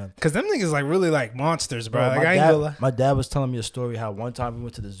getting him. Cause them niggas like really like monsters, bro. Like my, I ain't gonna lie. dad, my dad was telling me a story how one time we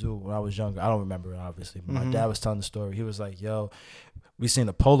went to the zoo when I was younger. I don't remember it obviously, but my dad was telling the story. He was like, "Yo, we seen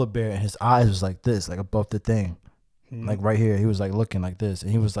a polar bear, and his eyes was like this, like above the thing, like right here. He was like looking like this,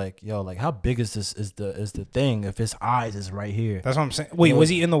 and he was like, "Yo, like how big is this? Is the thing if his eyes is right here?" That's what I'm saying. Wait, You know, was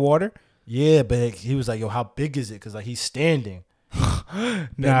he in the water? Yeah, but he was like, "Yo, how big is it?" Because like he's standing.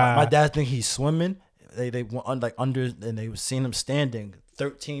 Nah. My dad think he's swimming. They went like under, and they was seeing him standing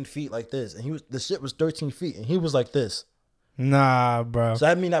 13 feet like this, and the shit was 13 feet, and he was like this. Nah, bro. So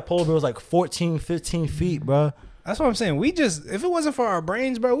that mean that polar bear was like 14, 15 feet, bro. That's what I'm saying. We just if it wasn't for our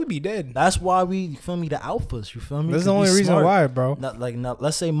brains, bro, we'd be dead. That's why we, you feel me, the alphas, you feel me? That's 'Cause the only we reason smart. why, bro. Not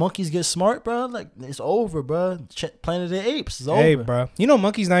let's say monkeys get smart, bro. Like it's over, bro. Planet of the Apes is over. Hey, bro. You know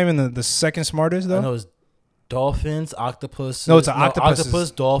monkey's not even the second smartest though. I know it's dolphins, octopus. No, it's octopuses.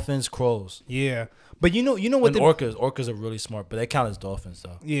 Octopus, dolphins, crows, Yeah, but you know what and orcas. Orcas are really smart, but they count as dolphins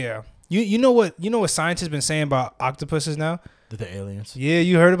though. Yeah, you know what scientists been saying about octopuses now? That they're aliens. Yeah,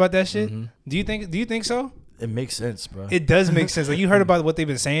 you heard about that shit? Mhm. Do you think so? It makes sense, bro. It does make sense. Like you heard about what they've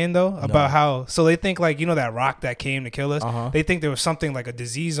been saying though about how so they think like that rock that came to kill us. Uh-huh. They think there was something like a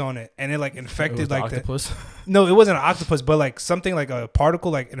disease on it and it like infected It was like the octopus. No, it wasn't an octopus, but like something like a particle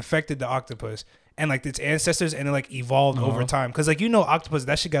like infected the octopus and like its ancestors and it like evolved over time. Because like octopus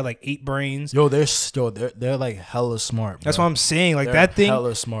that shit got like 8 brains. Yo, they're like hella smart. Bro. That's what I'm saying. Like They're that thing,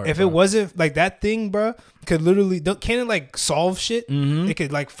 hella smart. if bro. it wasn't like that thing, bro, could literally can it like solve shit? Mhm. It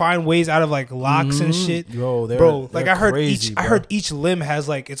could like find ways out of like locks and shit. Yo, Bro, like they're I heard crazy, I heard each limb has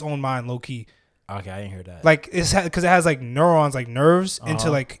like its own mind, low key. Okay, I didn't hear that. Like it's because it has like neurons, like nerves into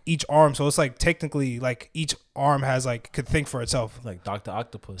like each arm. So it's like technically like each arm has like could think for itself. Like Dr.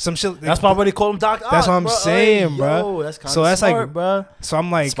 Octopus. Some shit. That's why they call him Dr. That's what I'm bro. saying, bro. Yo, that's kind of smart, like, bro. So I'm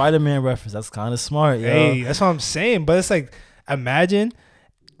like Spider-Man reference. That's kind of smart, yo. Hey, that's what I'm saying. But it's like imagine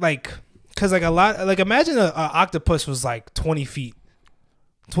like because like a lot like imagine a octopus was like 20 feet.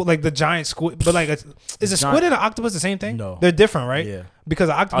 Like the giant squid, but like is a squid and an octopus the same thing? No, they're different, right? Yeah, because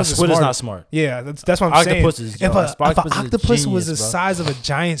an octopus is not smart. Yeah, that's what I'm saying. If an octopus was the size of a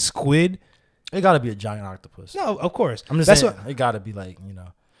giant squid, it got to be a giant octopus. No, of course. I'm just saying it got to be like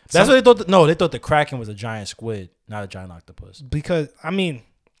That's what they thought. They thought the Kraken was a giant squid, not a giant octopus. Because I mean,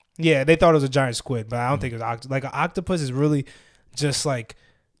 yeah, they thought it was a giant squid, but I don't think it was like an octopus is really just like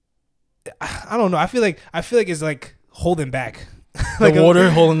I don't know. I feel like it's like holding back. Like the water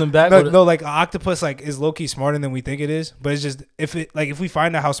holding them back. No, like an octopus like is low key smarter than we think it is. But it's just if we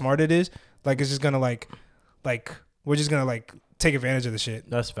find out how smart it is, like it's just gonna like we're just gonna like take advantage of the shit.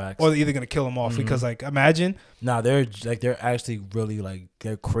 That's facts. Or they're either gonna kill them off because like imagine. Nah, they're actually really like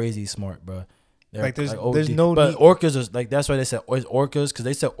they're crazy smart, bro. They're, like there's like, no. But orcas are like that's why they said orcas because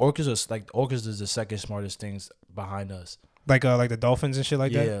they said orcas is the second smartest things behind us. Like the dolphins and shit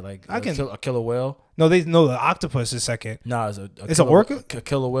like that. Yeah, like a killer whale. No, the octopus is second. Nah, it's an orca. A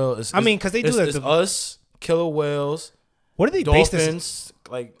killer whale is. I mean, because they do that. It's us, killer whales. What are they based this?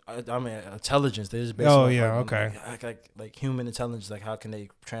 Like I mean, intelligence. They just based. Oh yeah, okay. Like human intelligence. Like how can they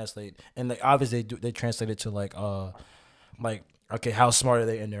translate? And like obviously they translate it to like okay, how smart are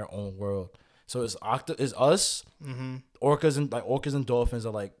they in their own world? So it's us. Mm-hmm. Orcas and dolphins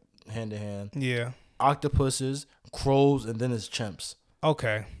are like hand to hand. Yeah. Octopuses, crows, and then it's chimps.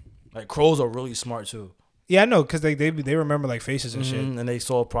 Okay. Like crows are really smart too. Yeah, I know because they remember like faces and shit, and they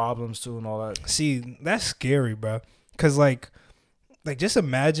solve problems too and all that. See, that's scary, bro. Because like just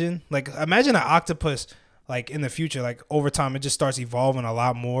imagine an octopus like in the future, like over time it just starts evolving a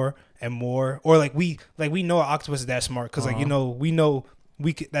lot more and more, or like we know an octopus is that smart because like we know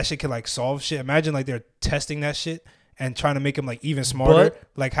that shit can like solve shit. Imagine like they're testing that shit. And trying to make them like even smarter,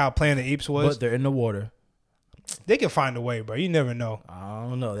 like how Planet of the Apes was. But they're in the water. They can find a way, bro. You never know. I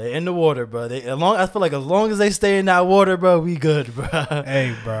don't know. They're in the water, bro. I feel like as long as they stay in that water, bro, we good, bro.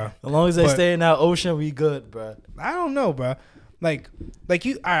 Hey, bro. As long as they stay in that ocean, we good, bro. I don't know, bro. Like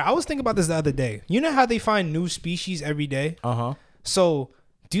you. All right, I was thinking about this the other day. You know how they find new species every day? So.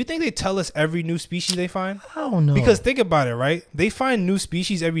 Do you think they tell us every new species they find? I don't know. Because think about it, right? They find new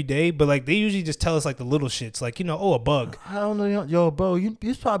species every day, but like they usually just tell us like the little shits, like a bug. I don't know, yo, bro.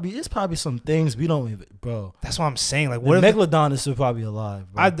 It's probably some things we don't even, bro. That's what I'm saying. Like, what Megalodon is still probably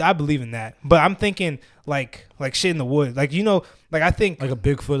alive, bro. I believe in that, but I'm thinking like shit in the wood, like like I think like a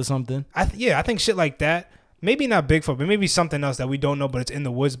Bigfoot or something. I think shit like that. Maybe not Bigfoot, but maybe something else that we don't know, but it's in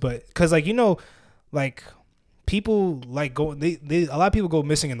the woods. But because like like. People like go. A lot of people go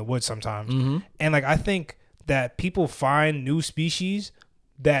missing in the woods sometimes, and like I think that people find new species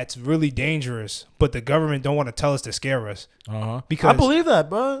that's really dangerous, but the government don't want to tell us to scare us. Because I believe that,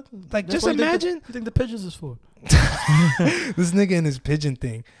 bro. Like just imagine. You think the pigeons is for this nigga and his pigeon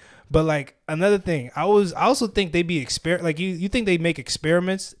thing, but like another thing, I also think they be like you think they make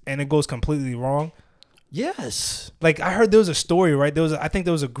experiments and it goes completely wrong. Yes. Like I heard there was a story, right? I think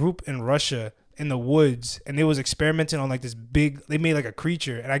there was a group in Russia. In the woods, and they was experimenting on like this big. They made like a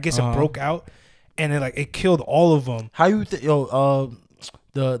creature, and I guess it broke out, and it killed all of them. How you think,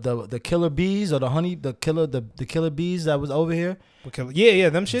 the killer bees or the killer bees that was over here? Yeah,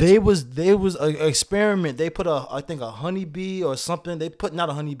 them shits. They was an experiment. They put I think a honeybee or something. They put not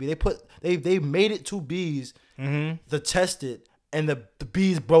a honeybee. They made it 2 bees to test it. And the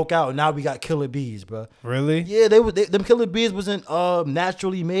bees broke out, and now we got killer bees, bro. Really? Yeah, them killer bees wasn't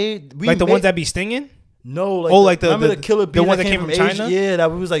naturally made. Like the ones that be stinging? No, like remember the killer bees the one that came from China? Asia? Yeah,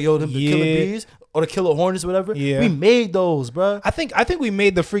 that we was like, yo, the killer bees or the killer hornets, or whatever. Yeah, we made those, bro. I think we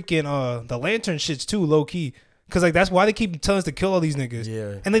made the freaking the lantern shits too, low key. Cause like that's why they keep telling us to kill all these niggas.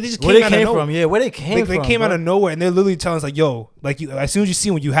 Yeah, and they just came out of nowhere. Yeah, where they came from? They came out of nowhere, and they're literally telling us like, "Yo, like as soon as you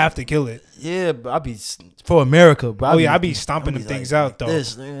see one, you have to kill it." Yeah, but I be for America, bro. I be stomping them things out though.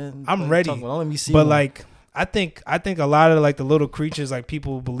 I'm ready, but like I think a lot of like the little creatures like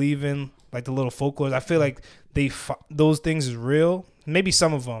people believe in, like the little folklore. I feel like those things is real. Maybe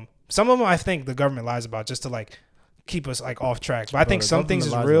some of them I think the government lies about just to like keep us like off track, but I think some things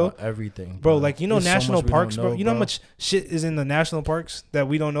is real. Everything, bro. Like national parks, bro. You know how much shit is in the national parks that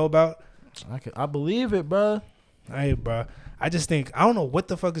we don't know about. I believe it, bro. Hey, bro. I just think I don't know what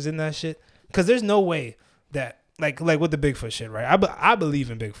the fuck is in that shit, because there's no way that like with the Bigfoot shit, right? I believe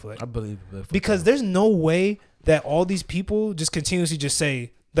in Bigfoot. I believe in Bigfoot because there's no way that all these people just continuously just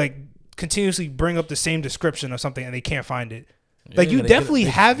say like continuously bring up the same description of something and they can't find it. Like you definitely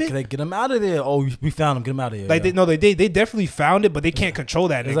have it. Can they get them out of there? Oh, we found them. Get them out of here. Like they definitely found it, but they can't control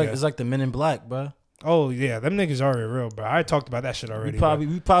that nigga. It's like the Men in Black, bro. Oh yeah, them niggas already real, bro. I talked about that shit already.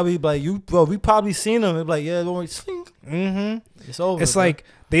 We probably like you, bro. We probably seen them. It's like yeah, don't worry, It's over. It's bro. Like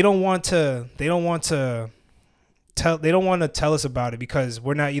they don't want to tell us about it because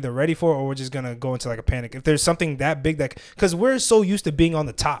we're not either ready for it or we're just gonna go into like a panic. If there's something that big that, because we're so used to being on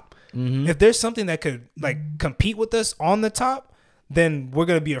the top. If there's something that could like compete with us on the top, then we're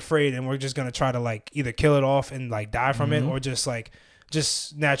gonna be afraid and we're just gonna try to like either kill it off and like die from it or just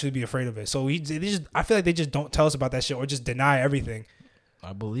naturally be afraid of it. So I feel like they just don't tell us about that shit or just deny everything.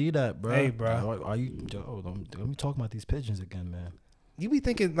 I believe that, bro. Hey, bro. Are you? Let me talk about these pigeons again, man. You be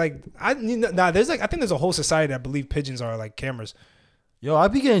thinking like there's like I think there's a whole society that believe pigeons are like cameras. Yo, I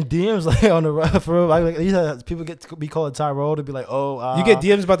be getting DMs like on the road for real. Like people get to be calling Tyrone to be like, oh, you get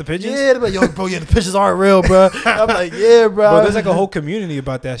DMs about the pigeons? Yeah, they're like, yo, bro, yeah, the pigeons aren't real, bro. I'm like, yeah, bro. There's like a whole community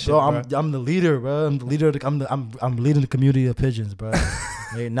about that shit. Bro, I'm the leader, bro. I'm the leader. I'm leading the community of pigeons, bro.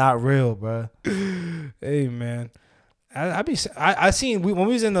 They're not real, bro. Hey, man, I seen when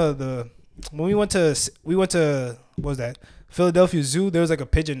we was in when we went to what was that? Philadelphia Zoo. There was like a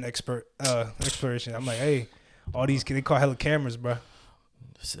pigeon exploration. I'm like, hey, all these they call hella cameras, bro.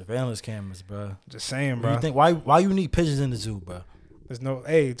 Surveillance cameras, bro. Just saying, bro. You think why you need pigeons in the zoo, bro? There's no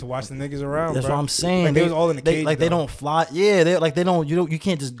to watch the niggas around. That's bro. what I'm saying. Like they was all in the cage. Like they don't fly. Yeah, they don't. You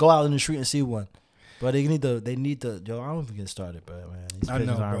can't just go out in the street and see one. But they need to. Yo, I don't even get started, bro. Man, these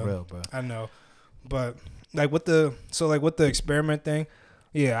pigeons aren't real, bro. I know, but like with the experiment thing.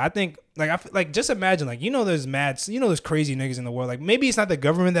 Yeah, I think like just imagine like there's crazy niggas in the world. Like maybe it's not the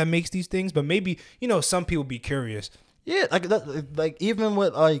government that makes these things, but maybe some people be curious. Yeah, like even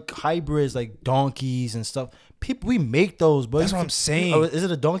with like hybrids, like donkeys and stuff. People, we make those, but that's what I'm saying. Is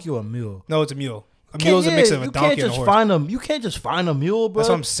it a donkey or a mule? No, it's a mule. A mule is a mix of a donkey and a horse. You can't just find a mule, bro. That's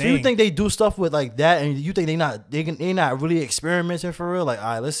what I'm saying. So you think they do stuff with like that, and you think they not really experimenting for real? Like, all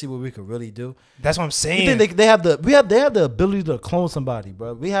right, let's see what we could really do. That's what I'm saying. You think they have the ability to clone somebody,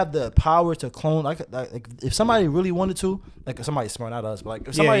 bro? We have the power to clone. Like if somebody really wanted to, like if somebody smart, not us, but like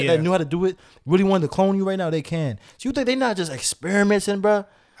if somebody that knew how to do it really wanted to clone you right now, they can. So you think they not just experimenting, bro?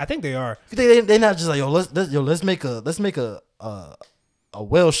 I think they are. You think they not just like let's make a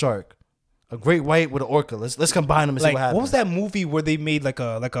whale shark. A great white with an orca. Let's combine them and see what happens. What was that movie where they made like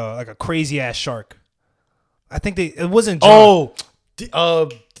a crazy ass shark? I think it wasn't. John.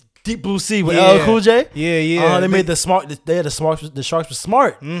 Deep Blue Sea with LL Cool J. Yeah. They made the smart. They had the sharks were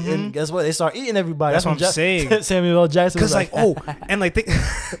smart, and guess what? They started eating everybody. That's what I'm saying. Samuel L. Jackson. Because and like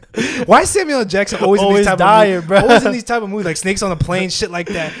why is Samuel L. Jackson always in these type dying, of movies? Bro? Always in these type of movies like Snakes on a Plane, shit like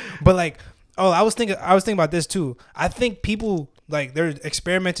that. But like, I was thinking about this too. I think people. Like they're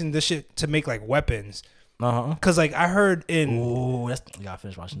experimenting this shit to make like weapons. Cause like I heard in. Ooh, you gotta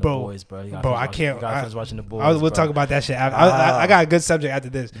finish watching the boys, bro. I can't. You gotta finish watching the boys. We'll talk about that shit. I got a good subject after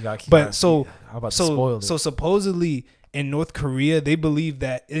this. So supposedly in North Korea they believe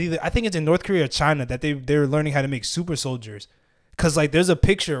that I think it's in North Korea or China that they're learning how to make super soldiers. Cause like there's a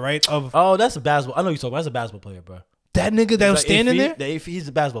picture right of. Oh, that's a basketball. I know you're talking about. That's a basketball player, bro. That nigga that was standing there. He's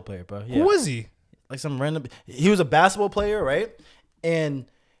a basketball player, bro. Yeah. Who was he? Like some random. He was a basketball player, right? And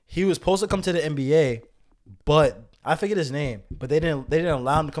he was supposed to come to the NBA, but I forget his name. But they didn't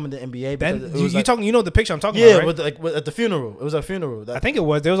allow him to come into the NBA because the picture I'm talking about, right? At the funeral. It was a funeral. I think it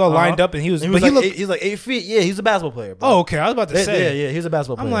was. They was all lined up, and he was he's like 8 feet. Yeah, he's a basketball player, bro. Oh, okay. I was about to say. Yeah, he's a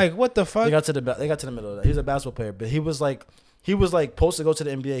basketball player. I'm like, what the fuck? They got to the middle of that. He's a basketball player, but he was supposed to go to the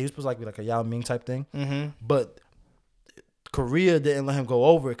NBA. He was supposed to be like a Yao Ming type thing. But Korea didn't let him go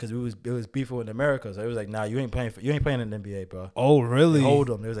over because it was beefing with America. So it was like, nah, you ain't playing in the NBA, bro. Oh, really? They hold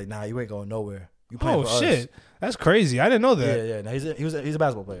him. It was like, nah, you ain't going nowhere. You playing for us. Shit. That's crazy. I didn't know that. Yeah. No, he's a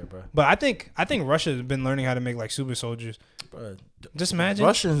basketball player, bro. But I think Russia's been learning how to make like super soldiers. Bro, just imagine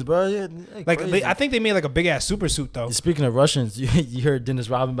Russians, bro. Yeah, I think they made like a big ass super suit though. Speaking of Russians, you heard Dennis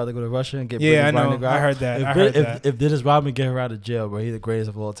Rodman about to go to Russia and get I know. I heard that. If Dennis Rodman get her out of jail, bro, he's the greatest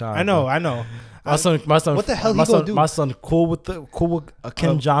of all time. I know. My son. What the hell he gonna do? My son cool with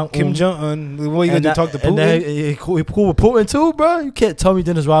Kim Jong-un. Kim Jong-un. What you gonna do? Talk to Putin? And then he cool with Putin too, bro. You can't tell me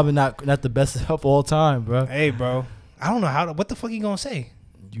Dennis Rodman not the best of all time, bro. Hey, bro. I don't know what the fuck he gonna say,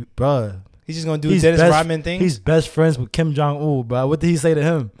 bro. He's just gonna do Dennis Rodman thing. He's best friends with Kim Jong-un, bro. What did he say to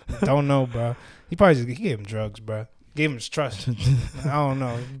him? Don't know, bro. He gave him drugs, bro. Gave him his trust. I don't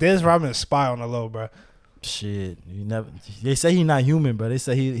know. Dennis Rodman is a spy on the low, bro. Shit, they say he's not human, bro. They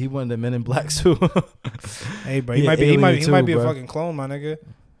say he one of the Men in Black too. Hey, bro, he might be a fucking clone, my nigga.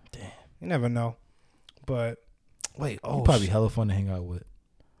 Damn, you never know. But wait, he probably hella fun to hang out with.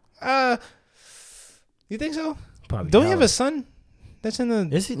 You think so? Probably. Don't you have a son? That's in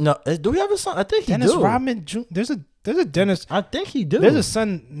the. Is he no? Do we have a son? I think he Dennis do. Rodman. There's a Dennis. I think he do. There's a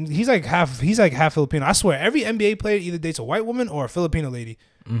son. He's like half Filipino. I swear, every NBA player either dates a white woman or a Filipino lady.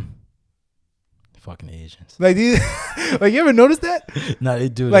 Fucking Asians. Like these, like you ever noticed that? No, they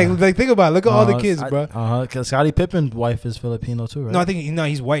do. Like think about it. Look at all the kids, bro. Because Scottie Pippen's wife is Filipino too, right? No, I think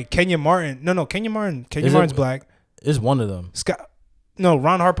he's white. Kenya Martin. No, Kenya Martin. Kenya Martin's black. It's one of them.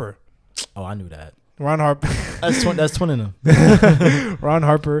 Ron Harper. Oh, I knew that. Ron Harper. That's twin of them. Ron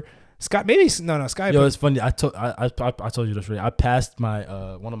Harper. Scott. Maybe no. Scott. Yo, it's funny. I told you this. Really. I passed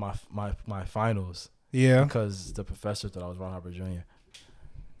my one of my finals. Yeah. Because the professor thought I was Ron Harper Jr.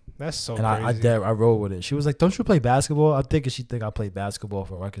 That's so and crazy. I rolled with it. She was like, "Don't you play basketball?" I'm thinking she think I played basketball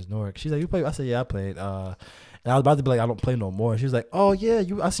for Rutgers Newark. She's like, "You play?" I said, "Yeah, I played." And I was about to be like, "I don't play no more." She was like, "Oh yeah,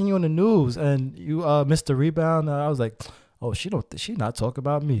 I seen you on the news and you missed the rebound." And I was like, "Oh, she not talk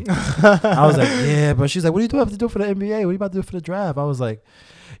about me." I was like, "Yeah," but she's like, "What do you have to do for the NBA? What are you about to do for the draft?" I was like,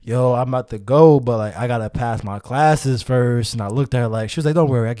 "Yo, I'm about to go, but like I gotta pass my classes first." And I looked at her like, she was like, "Don't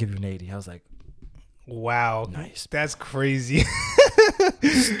worry, I'll give you an 80." I was like, "Wow, nice. That's crazy."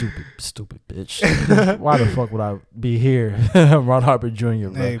 Stupid bitch. Why the fuck would I be here? Ron Harper Jr.,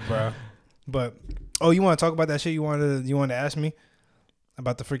 bro. Hey, bro. But you want to talk about that shit? You wanted to ask me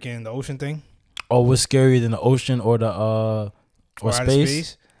about the ocean thing? Oh, what's scarier than the ocean or the or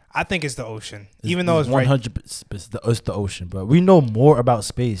space? I think it's the ocean. Even though it's 100%, it's the ocean, bro. We know more about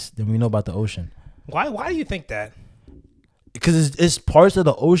space than we know about the ocean. Why do you think that? Because it's parts of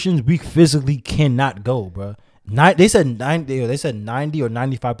the oceans we physically cannot go, bro. They said 90 or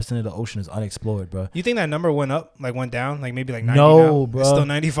 95% of the ocean is unexplored, bro. You think that number went up, like went down, like maybe like 90 no, now? bro. It's still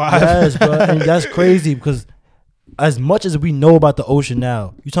 95. Yes, bro. And that's crazy because as much as we know about the ocean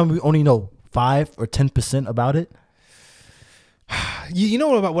now, you tell me we only know 5 or 10% about it. You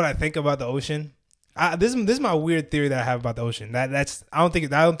know what I think about the ocean? This is my weird theory that I have about the ocean. That's I don't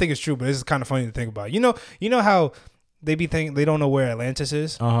think it's true, but this is kind of funny to think about. You know how they don't know where Atlantis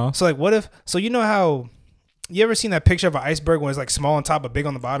is. So like, what if? So you know how. You ever seen that picture of an iceberg when it's like small on top but big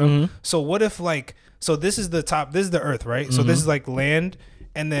on the bottom? So what if this is the top, this is the earth, right? So this is like land,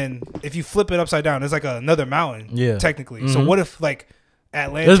 and then if you flip it upside down, there's like another mountain, technically. So what if like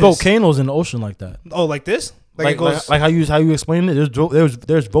Atlantis? There's volcanoes in the ocean like that. Oh, like this? Like how you explain it?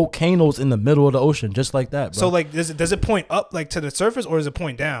 There's volcanoes in the middle of the ocean, just like that, bro. So like, does it point up like to the surface, or does it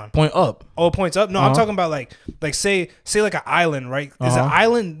point down? Point up. Oh, it points up. No, I'm talking about like say like an island, right? Is an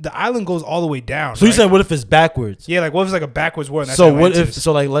island? The island goes all the way down. So you saying what if it's backwards? Yeah, like what if it's like a backwards world? So what if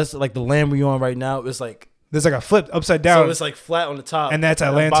like the land we're on right now is like there's like a flip upside down. So it's like flat on the top, and that's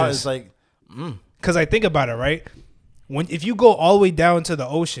Atlantis. It's like, because I think about it, right? If you go all the way down to the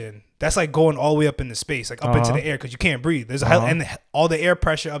ocean, that's like going all the way up into space, like up into the air, because you can't breathe. There's and all the air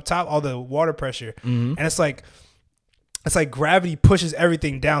pressure up top, all the water pressure, and it's like gravity pushes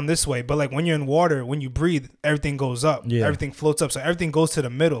everything down this way. But like when you're in water, when you breathe, everything goes up. Yeah. Everything floats up, so everything goes to the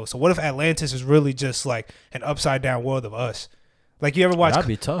middle. So what if Atlantis is really just like an upside down world of us? Like you ever watch? That'd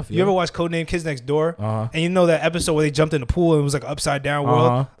be tough. You ever watch Codename Kids Next Door? And you know that episode where they jumped in the pool and it was like an upside down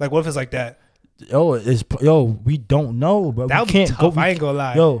world. Like what if it's like that? We don't know, but that we can't go. I ain't gonna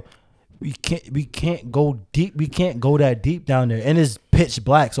lie. We can't go deep. We can't go that deep down there, and it's pitch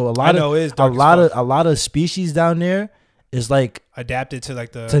black. So a lot of species down there is like adapted to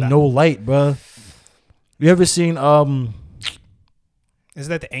like no light, bro. You ever seen Is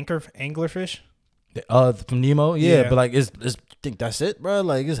that the anglerfish? From Nemo, yeah. But like, it's think that's it, bro.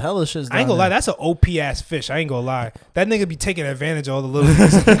 Like it's hella shit. I ain't gonna lie, that's an OP ass fish. I ain't gonna lie, that nigga be taking advantage of all the little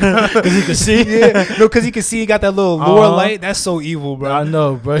things because he can see. Yeah, no, because he can see. He got that little lure light. That's so evil, bro. I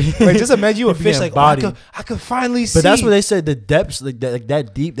know, bro. Like just imagine you a fish like I could finally see. But that's what they said. The depths like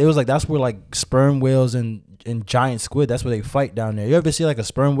that deep. They was like that's where like sperm whales and giant squid. That's where they fight down there. You ever see like a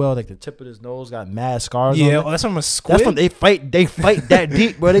sperm whale? Like the tip of his nose got mad scars. Yeah, on it? That's from a squid. That's from they fight that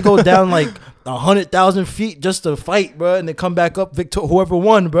deep, bro. They go down like 100,000 feet just to fight, bro, and they come back up. Whoever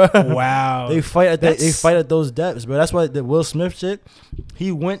won, bro. Wow. They fight at that. They fight at those depths, bro. That's why the Will Smith shit.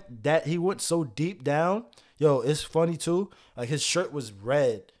 He went so deep down. Yo, it's funny too. Like his shirt was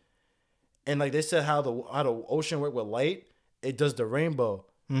red, and like they said how the ocean work with light, it does the rainbow.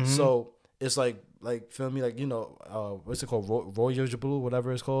 Mm-hmm. So it's like feel me, like, you know, what's it called, royal blue,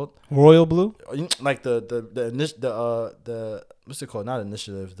 whatever it's called, royal blue, like the what's it called, not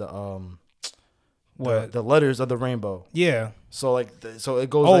initiative, the letters of the rainbow. Yeah. So like so it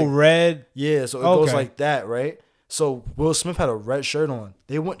goes. Oh, like, red. Yeah. So it goes like that, right? So Will Smith had a red shirt on.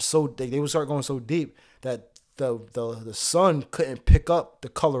 They went they would start going so deep that the sun couldn't pick up the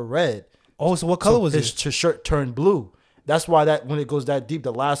color red. Oh, so what color was his shirt turned blue. That's why that when it goes that deep,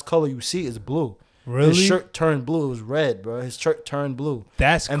 the last color you see is blue. Really? His shirt turned blue. It was red, bro. His shirt turned blue.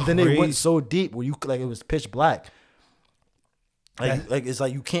 And then they went so deep where you like it was pitch black. Like it's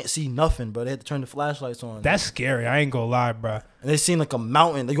like you can't see nothing, bro. They had to turn the flashlights on. That's scary. I ain't gonna lie, bro. And they seen like a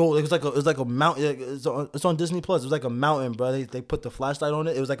mountain. It was like a mountain. It's on Disney Plus. It was like a mountain, bro. They put the flashlight on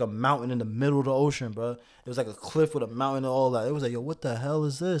it. It was like a mountain in the middle of the ocean, bro. It was like a cliff with a mountain and all that. It was like, yo, what the hell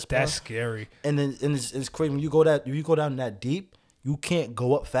is this, bro? That's scary. And then it's crazy when you go down that deep, you can't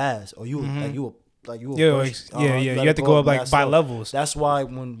go up fast, or you you have to go up like by levels. That's why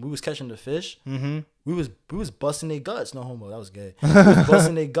when we was catching the fish, we was busting their guts. No homo, that was gay. We was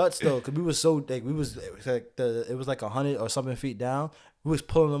busting their guts though, cause we was so like it was like 100 or something feet down. We was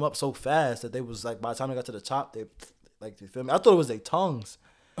pulling them up so fast that they was like by the time they got to the top, they like you feel me. I thought it was their tongues.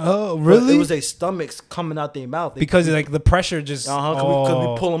 Oh really? But it was their stomachs coming out their mouth because like the pressure just.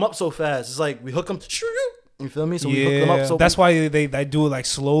 Cause we pull them up so fast. It's like we hook them. You feel me? So we hook them up. So that's why they do it like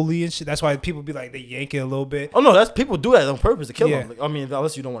slowly and shit. That's why people be like they yank it a little bit. Oh no, that's people do that on purpose to kill them. Like, I mean,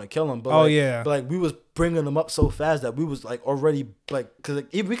 unless you don't want to kill them. But but like we was bringing them up so fast that we was like already like because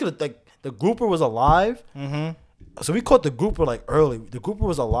like, we could like the grouper was alive. So we caught the grouper like early. The grouper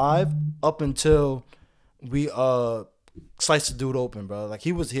was alive up until we sliced the dude open, bro. Like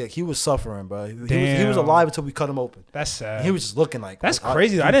he was suffering, bro. He was alive until we cut him open. That's sad. And he was just looking like that's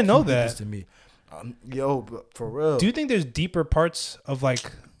crazy. I didn't know that. To me. Yo, for real. Do you think there's deeper parts of like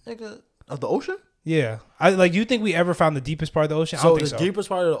of the ocean? Yeah, do you think we ever found the deepest part of the ocean? I don't think so. The deepest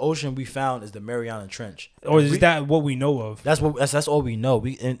part of the ocean we found is the Mariana Trench. Or is that what we know of? That's all we know.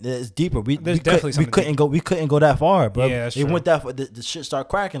 It's deeper. We couldn't go that far, bro. Yeah, that's true. Went that far. The shit started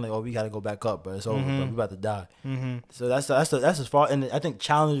cracking. Like, we got to go back up, bro. It's over. Bro. We about to die. So that's as far. And I think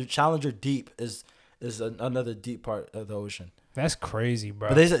Challenger Deep is another deep part of the ocean. That's crazy, bro.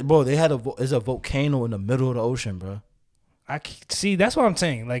 But there's a volcano in the middle of the ocean, bro. I see. That's what I'm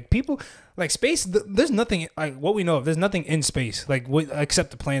saying. Like people, like space. There's nothing like what we know of. There's nothing in space, like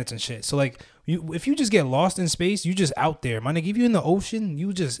except the planets and shit. So like, if you just get lost in space, you just out there, my nigga. If you in the ocean,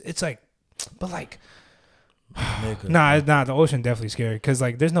 it's like, but like, nah. The ocean definitely scary because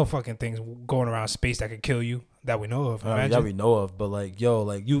like, there's no fucking things going around space that could kill you that we know of. That we know of, but like, yo,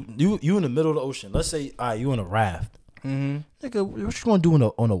 like you in the middle of the ocean. Let's say, you in a raft. Nigga, what you gonna do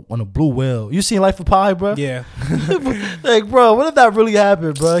on a blue whale? You seen Life of Pi, bro? Yeah. Like, bro, what if that really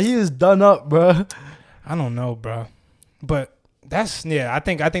happened, bro? He is done up, bro. I don't know, bro. But that's I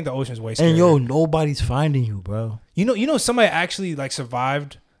think the ocean's way scarier. And yo, nobody's finding you, bro. You know somebody actually like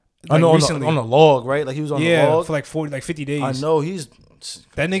survived. Like, I know recently. on a log, right? Like he was on the log for like 50 days. I know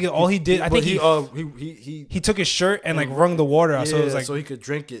that nigga. All he did, I think he took his shirt and like wrung the water out, so it was like so he could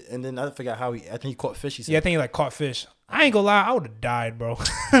drink it. And then I forgot how I think he caught fish. I think he like caught fish. I ain't gonna lie, I would have died, bro.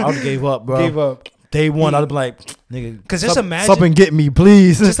 I would have gave up, bro. Gave up. Day one, I'd be like, nigga, because just imagine something get me,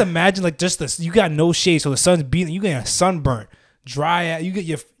 please. Just imagine like you got no shade, so the sun's beating, you getting sunburnt. Dry out, you get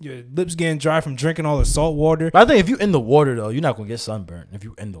your lips getting dry from drinking all the salt water. But I think if you in the water though, you're not gonna get sunburned if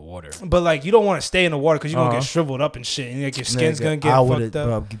you in the water. But like you don't want to stay in the water because you're gonna get shriveled up and shit, and like your skin's gonna get fucked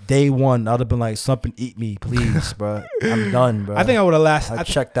up. Bro, day one, I'd have been like, something eat me, please, bro. I'm done, bro. I think I would have lasted. I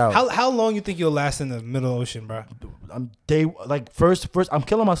checked out. How long you think you'll last in the middle ocean, bro? First, I'm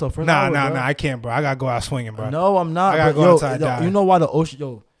killing myself. Nah, I can't, bro. I gotta go out swinging, bro. No, I'm not. I gotta go outside. Die. You know why the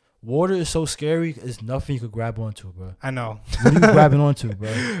ocean, water is so scary. There's nothing you could grab onto, bro. I know. What are you grabbing onto,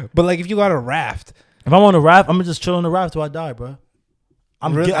 bro? But like, if you got a raft, if I'm on a raft, I'm gonna just chill on the raft till I die, bro.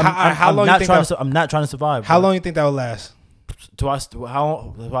 I'm not trying to survive. How long you think that will last? Till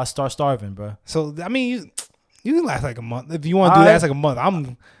I start starving, bro. So I mean, you can last like a month if you want to do that. It's like a month.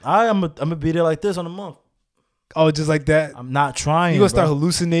 I'm gonna be there like this on a month. Oh, just like that. I'm not trying. You gonna start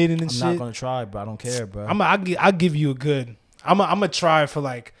hallucinating and shit. I'm not gonna try, bro. I don't care, bro. I'll give you a good. I'm gonna try for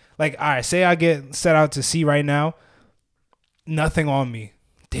like all right. Say I get set out to sea right now. Nothing on me.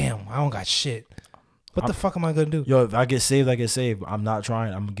 Damn, I don't got shit. What the fuck am I gonna do? Yo, if I get saved, I get saved. I'm not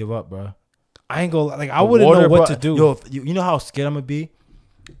trying. I'm gonna give up, bro. I ain't gonna I wouldn't know what to do. Yo, you know how scared I'm gonna be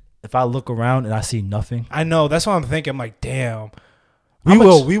if I look around and I see nothing. I know. That's what I'm thinking. I'm like, damn.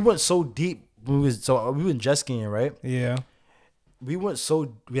 We went so deep. We went jet skiing, right? Yeah. We went so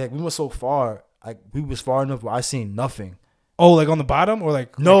far. Like we was far enough where I seen nothing. Oh, like on the bottom or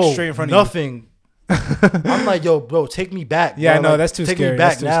like straight in front of you? Nothing. I'm like, yo, bro, take me back. Yeah, bro. I know, like, that's too take scary. Take me back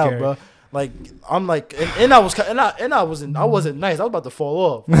that's too now, scary. Bro. Like I'm like, and I wasn't nice. I was about to fall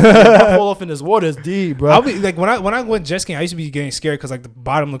off. I fall off in this water. It's deep, bro. I'll be like when I went jet skiing, I used to be getting scared because like the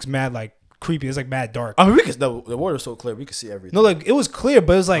bottom looks mad like creepy. It's like mad dark. I mean, the water's so clear, we could see everything. No, like it was clear,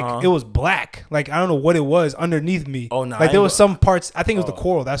 but it was like it was black. Like I don't know what it was underneath me. Oh no, like there was some parts. I think it was the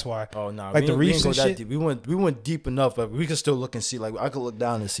coral. That's why. Oh no, like the reefs and shit. Deep. We went deep enough, but we could still look and see. Like I could look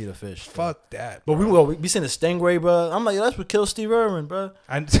down and see the fish. Fuck that. But we seen a stingray, bro. I'm like, that's what killed Steve Irwin, bro.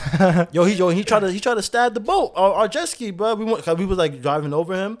 He tried to stab the boat, our jet ski, bro. We was like driving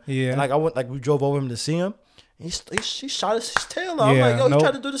over him. Yeah. And we drove over him to see him. He shot his tail out. Yeah, I'm like, he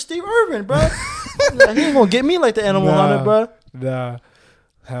tried to do the Steve Irwin, bro. He ain't gonna get me like the Animal Hunter, bro. Nah,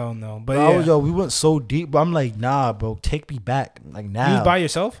 hell no. But we went so deep, but I'm like, nah, bro, take me back, like now. You was by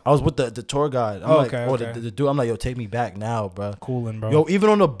yourself? I was with the tour guide. I'm like, okay. The dude. I'm like, yo, take me back now, bro. Coolin', bro. Yo, even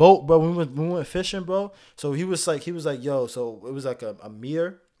on the boat, bro. We went fishing, bro. So he was like, yo, so it was like a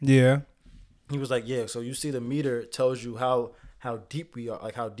meter. Yeah. He was like, yeah. So you see the meter tells you how deep we are,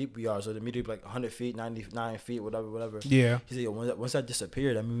 like how deep we are. So the meter be like 100 feet, 99 feet, whatever. Yeah. He said, yo, once that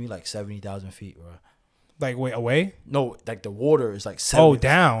disappeared, I mean, we like 70,000 feet, bro. Like, wait, away? No, like the water is like 70. Oh,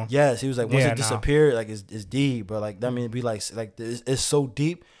 down. Yes, he was like, once it disappeared, like it's deep, bro. Like that mean it'd be like it's so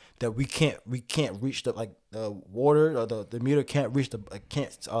deep that we can't reach the the water or the meter can't reach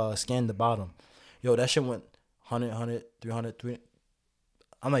can't scan the bottom. Yo, that shit went 100, 300, 300.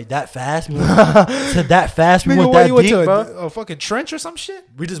 I'm like, that fast? We went that deep, bro? A fucking trench or some shit?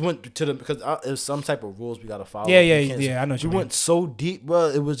 We just went to because it was some type of rules we got to follow. Yeah, I know what you mean. We went so deep, bro.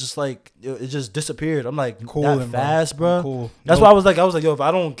 It was just like, it just disappeared. I'm like, cool, that fast, bro? Cool. That's why I was like, yo, if I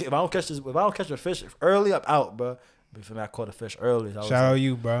don't catch a fish early, I'm out, bro. But for me, I caught a fish early. Shout out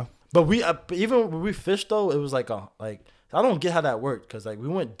you, bro. But even when we fished, though, it was like I don't get how that worked because like we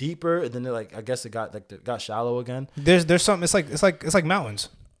went deeper and then I guess it got shallow again. There's something. It's like mountains.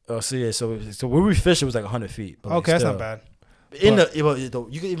 Oh, so where we fished, it was like 100 feet. Okay, that's not bad. You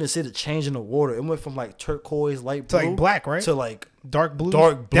can even see the change in the water. It went from like turquoise, light blue, to like black, right? To like dark blue.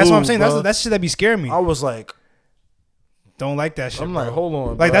 That's what I'm saying. Bro. That's shit that be scaring me. I was like, don't like that shit. I'm bro. like, hold on.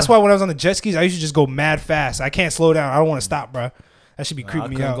 Like bro. That's why when I was on the jet skis, I used to just go mad fast. I can't slow down. I don't want to stop, bro. That should be creeping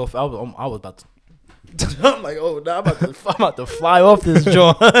me out. I was about to. I'm like, oh, nah, I'm about to fly off this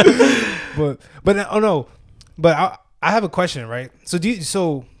joint. But I have a question, right? So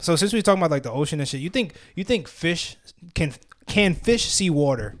so since we're talking about like the ocean and shit, you think fish can fish see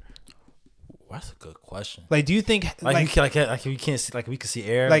water? That's a good question. Like, do you think we can't see, like we can see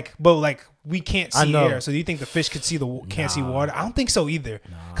air? But we can't see air. So do you think the fish could see see water? I don't think so either.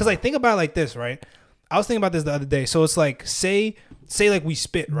 Because like think about it like this, right? I was thinking about this the other day. So it's like say like we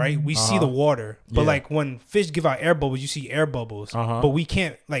spit, right? We see the water, but like when fish give out air bubbles, you see air bubbles, but we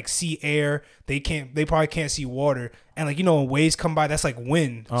can't like see air. They probably can't see water. And like when waves come by, that's like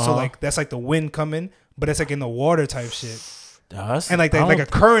wind. So like that's like the wind coming, but it's like in the water type shit. And like a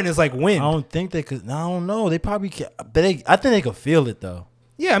current is like wind. I don't think they could. I don't know. They probably can. But I think they could feel it though.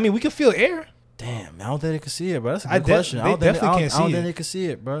 Yeah, I mean we could feel air. Damn, I don't think they could see it, bro. That's a good question. I don't think they could see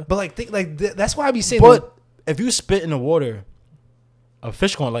it, bro. But like, that's why I be saying. But if you spit in the water, a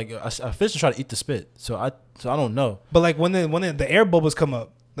fish going a fish will try to eat the spit. So I don't know. But like when the air bubbles come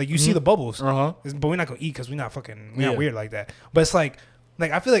up, like you see the bubbles. But we're not gonna eat because we're not weird like that. But it's like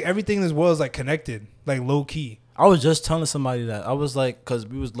I feel like everything in this world is like connected, like low key. I was just telling somebody that I was like, because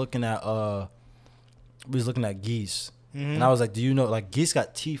we was looking at geese, and I was like, do you know like geese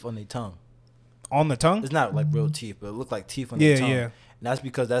got teeth on their tongue? On the tongue? It's not like real teeth, but it looked like teeth on their tongue. Yeah. And that's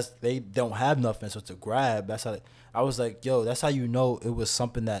because they don't have nothing, so to grab. That's how. I was like, yo, that's how you know it was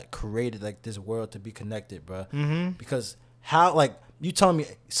something that created like this world to be connected, bro. Because how like you telling me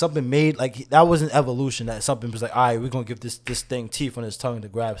something made like that wasn't evolution, that something was like, all right, we're gonna give this thing teeth on his tongue to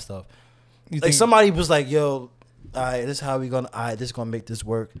grab stuff. Like somebody was like, yo, all right, this is how we gonna. All right, this is gonna make this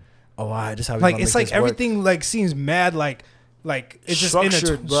work. Oh, all right, this is how we gonna make this work. Like it's like everything like seems mad like it's just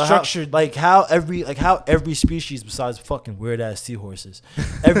structured. How every species besides fucking weird ass seahorses,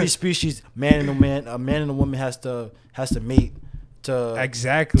 every species, a man and a woman has to mate to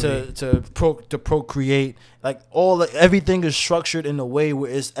procreate. Like everything is structured in a way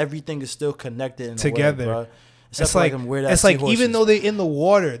where everything is still connected together. Bro. It's like even though they're in the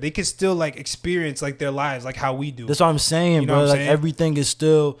water, they can still like experience like their lives like how we do. That's what I'm saying, bro. Like everything is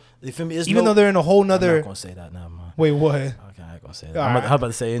still. You feel me? Even though they're in a whole nother. I'm not gonna say that now, man. Wait, what? Okay, I ain't gonna say that. I'm about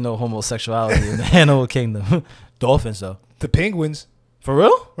to say no homosexuality in the animal kingdom. Dolphins though. The penguins. For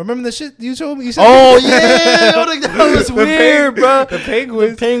real? Remember the shit you told me? You said oh yeah, that was weird, bro.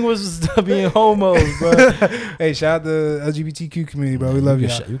 The penguins was being homos, bro. Hey, shout out the LGBTQ community, bro. We love you.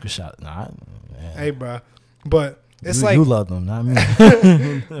 You can shout. Nah, hey, bro. But it's like you love them, not me.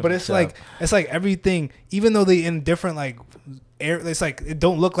 But it's like everything, even though they in different like air. It's like it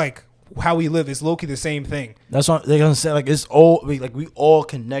don't look like how we live. It's low-key the same thing. That's what they're gonna say. Like it's all like we all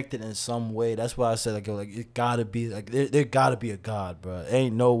connected in some way. That's why I said like it gotta be like there gotta be a God, bro.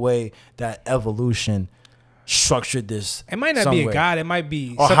 Ain't no way that evolution structured this. It might not be a God. It might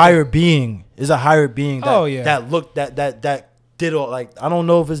be a higher being. It's a higher being. That, that did all, like I don't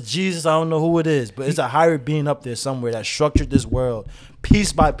know if it's Jesus. I don't know who it is, but it's a higher being up there somewhere that structured this world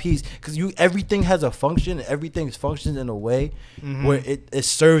piece by piece. Because everything has a function. Everything functions in a way where it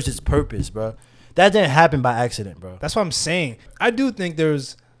serves its purpose, bro. That didn't happen by accident, bro. That's what I'm saying. I do think there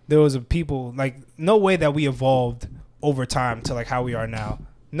was a people like no way that we evolved over time to like how we are now.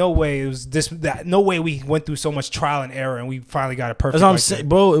 No way it was that. No way we went through so much trial and error and we finally got it perfect. That's what I'm saying,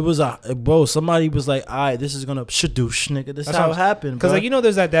 bro. It was somebody was like, all right, this is gonna shadoosh, nigga. This is how it happened. Because like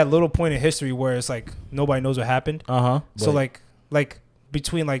there's that little point in history where it's like nobody knows what happened. So like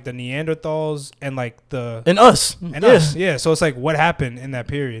between like the Neanderthals and like us. Yeah. So it's like what happened in that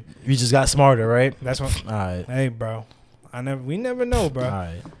period. We just got smarter, right? That's what. All right. Hey, bro. We never know, bro. All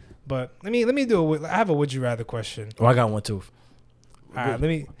right. But let me do I have a would you rather question. Oh, I got one too. All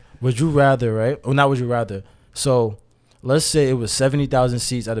right, Would you rather, right? Well, not would you rather. So, let's say it was 70,000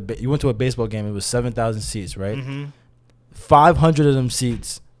 seats you went to a baseball game. It was 7,000 seats, right? 500 of them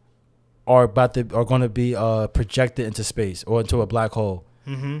seats are going to be projected into space or into a black hole.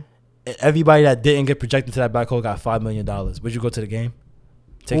 Everybody that didn't get projected to that black hole got $5 million. Would you go to the game?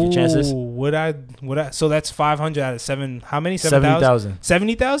 Take your chances. Would I? So that's 500 out of 7. How many? 70,000.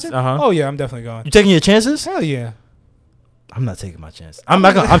 70,000? Oh yeah, I'm definitely going. You taking your chances? Hell yeah. I'm not taking my chance. I'm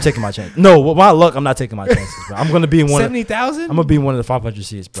taking my chance. No, with my luck, I'm not taking my chances, bro. I'm gonna be in one. 70,000. I'm gonna be in one of the 500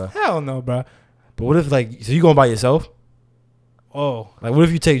 seats, bro. Hell no, bro. But what if so you going by yourself? Oh, like what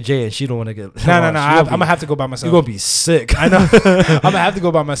if you take Jay and she don't want to get? No. I'm gonna have to go by myself. You're gonna be sick. I know. I'm gonna have to go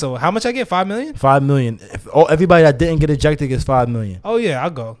by myself. How much I get? 5 million. 5 million. Everybody that didn't get ejected gets 5 million. Oh yeah, I'll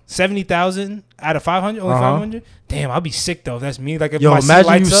go. 70,000 out of 500. Only 500. Damn, I'll be sick though. If that's me. Like if my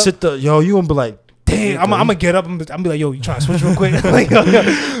imagine you sit you gonna be like. Damn, I'm gonna get up and be like, yo, you trying to switch real quick? Like, you're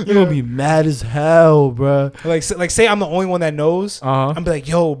gonna be mad as hell, bro. Like say I'm the only one that knows. I'm be like,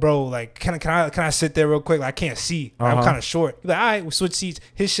 yo, bro, like, can I sit there real quick? Like, I can't see. Like, I'm kind of short. Be like, all right, we switch seats.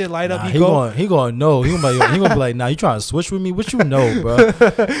 His shit light up. He gonna know. He gonna be like, nah, you trying to switch with me? What you know, bro? You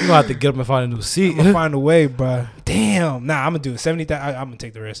gonna have to get up and find a new seat. I'm gonna find a way, bro. Damn, nah, I'm gonna do it. 70,000. I'm gonna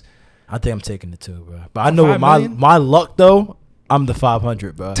take the risk. I think I'm taking it too, bro. But I know with my luck though. I'm the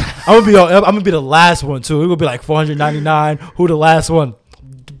 500, bro. I'm gonna be the last one too. It gonna be like 499. Who the last one?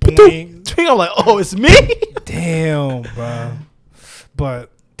 I'm like, oh, it's me. Damn, bro.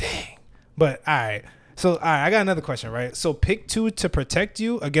 But dang. But all right. So all right, I got another question, right? So pick 2 to protect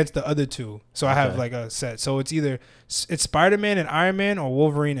you against the other 2. So I have like a set. So it's either Spider-Man and Iron Man or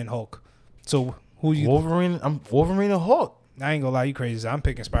Wolverine and Hulk. So who you? Wolverine. I'm Wolverine and Hulk. I ain't gonna lie, you crazy. I'm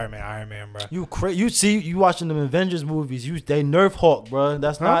picking Spider-Man, Iron Man, bro. You watching them Avengers movies? They nerf Hulk, bro.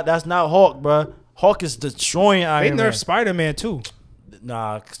 That's not Hulk, bro. Hulk is destroying Iron Man. They nerf Spider-Man too.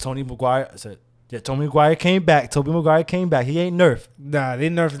 Nah, cause Tony Maguire came back. Tobey Maguire came back. He ain't nerfed. Nah, they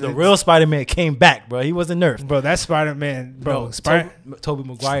nerfed the real Spider-Man came back, bro. He wasn't nerfed, bro. That's Spider-Man, bro. Tobey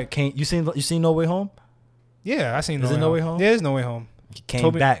Maguire came. You seen No Way Home? Yeah, I seen No Way Home. Yeah, there's No Way Home. He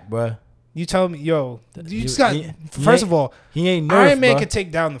came back, bro. You tell me, yo. You just got. First of all, he ain't nerfed, Iron Man bro. can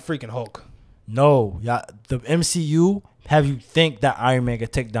take down the freaking Hulk. No, the MCU have you think that Iron Man can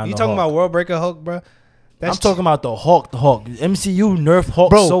take down. You the talking Hulk. about World Breaker Hulk, bro? I'm talking about the Hulk. The Hulk. The MCU nerfed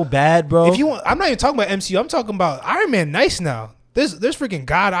Hulk so bad, bro. If you want, I'm not even talking about MCU. I'm talking about Iron Man. Nice now. There's freaking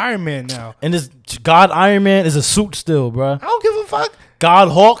God Iron Man now. And this God Iron Man is a suit still, bro. I don't give a fuck. God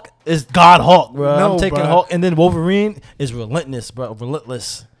Hulk is God Hulk, bro. No, I'm taking Hulk, and then Wolverine is relentless, bro.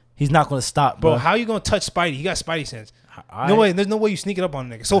 Relentless. He's not gonna stop, bro. How you gonna touch Spidey? He got Spidey sense. No way. There's no way you sneak it up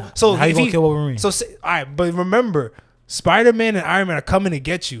on a nigga. So how you gonna kill Wolverine? So all right, but remember, Spider-Man and Iron Man are coming to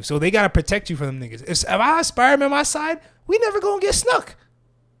get you, so they gotta protect you from them niggas. If I have Spider-Man on my side, we never gonna get snuck.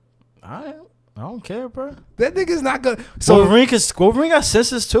 I don't care, bro. That nigga's not gonna. So Wolverine got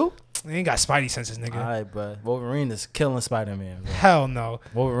senses too. He ain't got Spidey senses, nigga. All right, bro. Wolverine is killing Spider-Man, bro. Hell no.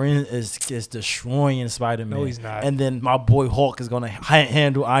 Wolverine is destroying Spider-Man. No, he's not. And then my boy Hulk is gonna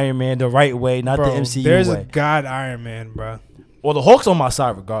handle Iron Man the right way, not the MCU there's way. There's a God Iron Man, bro. Well, the Hulk's on my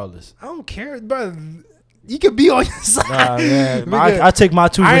side regardless. I don't care, bro. You could be on your side. Nah, man. I take my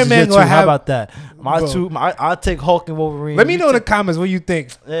 2 versus your 2. How about that? I take Hulk and Wolverine. Let me know in the comments what you think.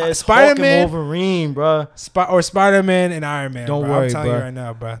 Yeah, Spider-Man, Hulk and Wolverine, bro. or Spider-Man and Iron Man. Don't bro. worry, I'm telling bro. you right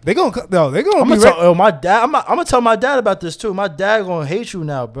now, bro. They're gonna I'm be gonna tell my dad. I'm gonna tell my dad about this too. My dad gonna hate you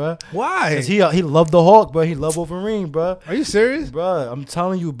now, bro. Why? Cause he loved the Hulk, bro. He loved Wolverine, bro. Are you serious, bro? I'm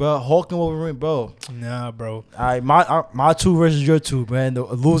telling you, bro. Hulk and Wolverine, bro. Nah, bro. All right, my two versus your two, man. The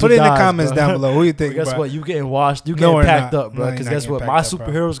loser Put it in dies, the comments bro. down below. Who you think? Guess bro? what? You getting washed. You No, getting we're packed not. up, bro. No, Because you're not guess what? getting My packed up, bro.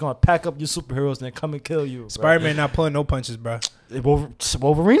 superheroes gonna pack up your superheroes and then come and kill you. Bro. Spider-Man not pulling no punches, bro.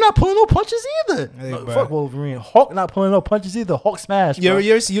 Wolverine not pulling no punches either. Hey, No, bro. fuck Wolverine. Hulk not pulling no punches either. Hulk smash. You bro.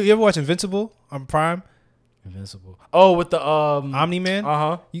 ever watch Invincible on Prime? Invincible. Oh, with the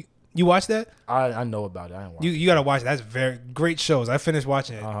Omni-Man? You watch that? I know about it. I ain't watch. You gotta watch it. That's very great shows. I finished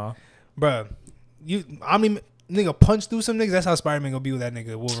watching it. Bruh. Nigga punch through some niggas. That's how Spider-Man gonna be with that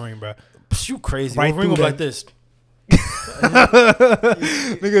nigga Wolverine, bro. You crazy. Right Wolverine through gonna be like this.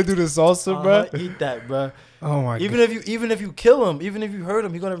 Nigga do the salsa, bro. Eat that, bro. Oh my god. Even if you kill him, even if you hurt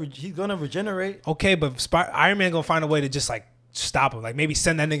him, he's gonna regenerate. Okay, but Iron Man gonna find a way to just like stop him. Like maybe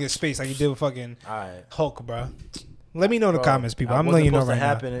send that nigga to space like he did with fucking Hulk, bro. Let me know in the comments, people. I'm letting you know right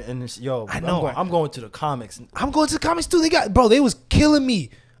now. I know. I'm going to the comics. I'm going to the comics too. They was killing me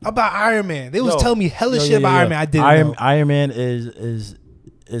about Iron Man. They was telling me hella shit about Iron Man. I didn't know. Iron Man is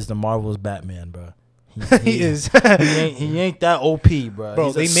the Marvel's Batman, bro. He is. he ain't that OP, bro.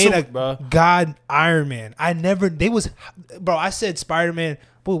 Bro, they made a bro. God Iron Man. I said Spider-Man.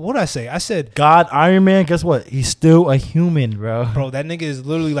 But what did I say? I said God Iron Man. Guess what? He's still a human, bro. Bro, that nigga is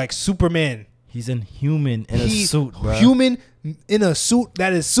literally like Superman. He's inhuman in a suit, bro. Human in a suit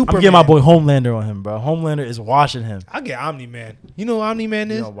that is Superman. I'm getting my boy Homelander on him, bro. Homelander is washing him. I get Omni-Man. You know who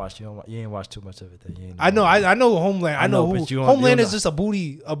Omni-Man is? You ain't watched too much of it. Then. I know Homeland. I know who. Homeland is know. just a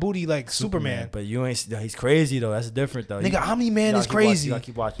booty like Superman. But you ain't. He's crazy though. That's different though. Nigga, Omni-Man is crazy. You gotta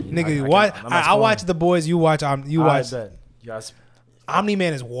keep watching. Nigga, I watch The Boys. You watch. Omni-Man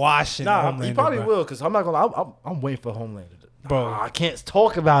is washing. Nah, Homelander, he probably bro. will because I'm not gonna. I'm waiting for Homelander. Bro, I can't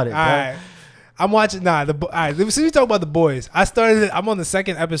talk about it, bro. All right. I'm watching. All right. Let me talk about The Boys. I'm on the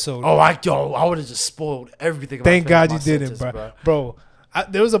second episode. Oh, I would have just spoiled everything. Thank God you didn't, bro.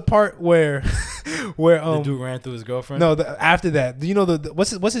 There was a part where the dude ran through his girlfriend. No, after that, you know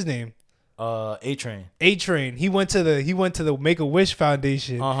what's his name? A-Train. A-Train. He went to the Make-A-Wish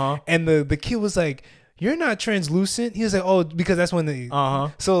Foundation. And the kid was like, "You're not translucent." He was like, "Oh, because that's when they."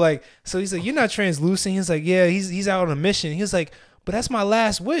 So he's like, "You're not translucent." He's like, "Yeah." He's out on a mission. He was like, "But that's my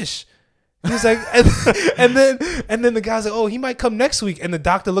last wish." He was like, and then the guy's like, "Oh, he might come next week." And the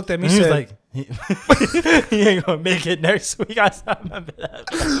doctor looked at me and said, like, he ain't gonna make it next week. I remember that.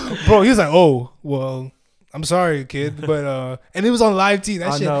 Bro, he was like, "Oh, well, I'm sorry, kid," but and it was on live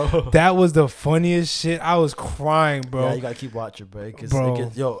TV. That was the funniest shit. I was crying, bro. Yeah, you gotta keep watching, bro.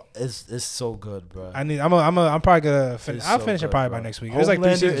 It's so good, bro. I'm probably gonna finish. I'll finish it probably by next week. There's like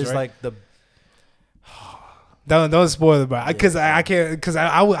 3 seasons, right? Like the. Don't spoil it, bro. Because I can't. Because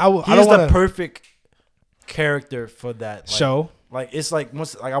I don't want the perfect character for that show. Like it's like I'm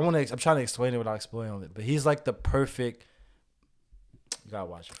trying to explain it without explaining it, but he's like the perfect. You gotta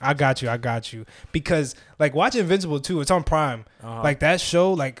watch it. I got you. Because like watching Invincible too, it's on Prime. Like that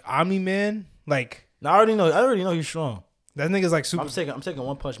show, like Omni-Man, like. I already know he's strong. That nigga's like super. I'm taking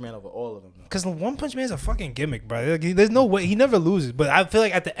One Punch Man over all of them. Because the One Punch Man's a fucking gimmick, bro. Like, there's no way he never loses. But I feel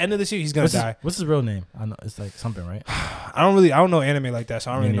like at the end of the series, he's gonna die. What's his real name? I know it's like something, right? I don't know anime like that,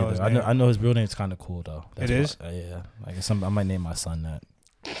 so I don't really know his name. I know his real name's kind of cool though. It is. Yeah, like I might name my son that.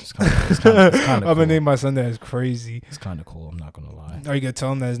 It's kind of cool. I'm gonna name my son that. Is crazy. It's kind of cool. I'm not gonna lie. Are you gonna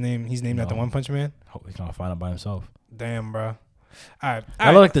tell him that he's named after One Punch Man? Hope he's gonna find out by himself. Damn, bro. All right.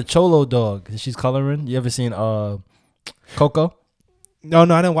 I look like the Cholo dog. She's coloring. You ever seen Coco? No,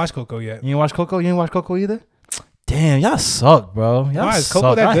 I didn't watch Coco yet. You didn't watch Coco? You didn't watch Coco either? Damn, y'all suck, bro. Why is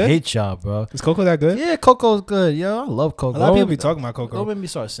Coco that good? I hate y'all, bro. Is Coco that good? Yeah, Coco's good. Yo, I love Coco. A lot of people be talking about Coco. Don't make me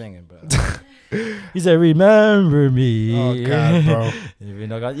start singing, bro. He said, "Remember me." Oh God, bro.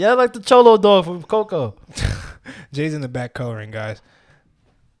 Yeah, I like the Cholo dog from Coco. Jay's in the back coloring, guys.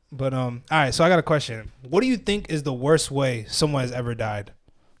 But all right. So I got a question. What do you think is the worst way someone has ever died?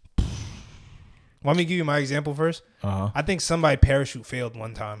 Want me to give you my example first? I think somebody parachute failed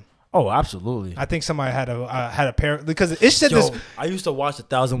one time. Oh, absolutely. I think somebody had a parachute because it said this. I used to watch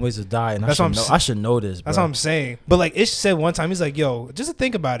 1,000 Ways to Die, and I should know this. Bro. That's what I'm saying. But like Ish said one time, he's like, "Yo, just to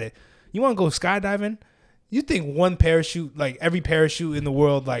think about it. You want to go skydiving? You think one parachute, like every parachute in the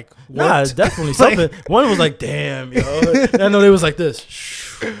world, like worked?" Nah, it's definitely something. One was like, "Damn, yo." I know they was like this.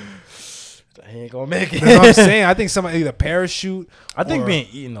 I ain't gonna make it. That's what I'm saying. I think somebody either parachute. I think being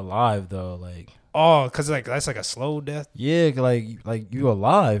eaten alive though, like. Oh, cause like that's like a slow death. Yeah, like you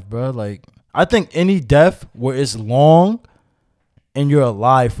alive, bro. Like I think any death where it's long and you're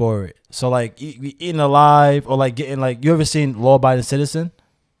alive for it. So like eating alive or like getting like, you ever seen Law Abiding Citizen?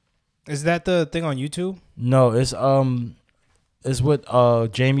 Is that the thing on YouTube? No, it's with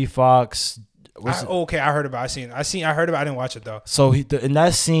Jamie Foxx. Okay, I heard about it. I heard about it. I didn't watch it though. So in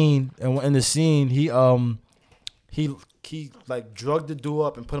that scene, and in the scene, he like drugged the dude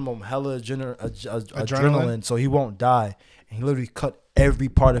up and put him on hella adrenaline so he won't die. And he literally cut every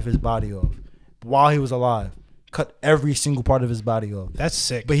part of his body off while he was alive. Cut every single part of his body off. That's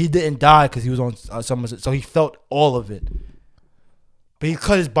sick. But he didn't die because he was on so he felt all of it. But he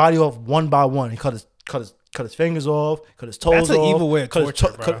cut his body off one by one. He cut his fingers off, cut his toes off. That's an evil way of torture,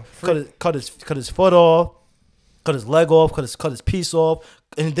 bro. Cut his foot off, cut his leg off, cut his piece off,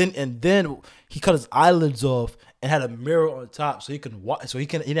 and then he cut his eyelids off and had a mirror on top so he can watch. So he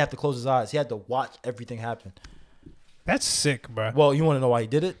didn't have to close his eyes. He had to watch everything happen. That's sick, bro. Well, you want to know why he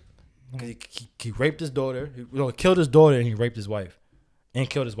did it? Because he raped his daughter. He killed his daughter and he raped his wife, and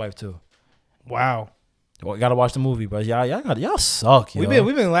killed his wife too. Wow. Well, you gotta watch the movie, bro. Y'all suck. Yo.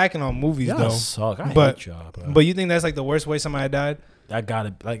 We've been lacking on movies y'all though. Suck. I hate y'all, bro. But you think that's like the worst way somebody died? I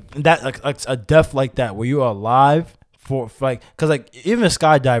gotta like a death like that where you're alive for like, cause like even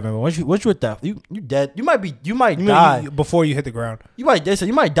skydiving, once you're with that, you dead. You might die before you hit the ground. You might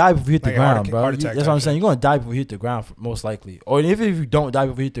die before you hit the ground, bro. Heart attack That's what I'm saying. You're gonna die before you hit the ground, most likely. Or even if you don't die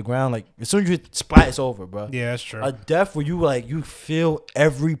before you hit the ground, like as soon as you hit splat, it's over, bro. Yeah, that's true. A death where you feel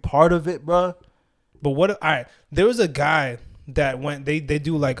every part of it, bro. But what? All right, there was a guy that went. They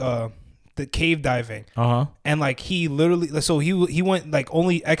do like the cave diving. And like he literally, so he went like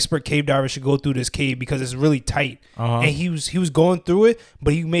only expert cave divers should go through this cave because it's really tight. And he was going through it,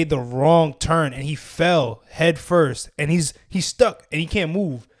 but he made the wrong turn and he fell head first, and he's stuck and he can't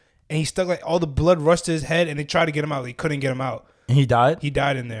move, and he's stuck, like all the blood rushed to his head, and they tried to get him out. They couldn't get him out. And he died. He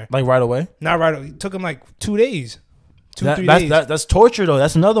died in there. Like right away. Not right away. It took him like 2 days. 3 days. That's torture though.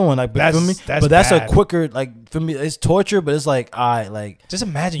 That's another one. Like, but that's bad. A quicker, like for me, it's torture, but it's like like just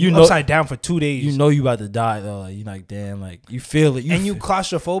imagine you upside down for 2 days. You know you about to die though. Like, you're like, damn, like you feel it. You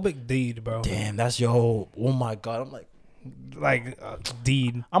claustrophobic, deed, bro. Damn, that's your whole. Oh my god, I'm like,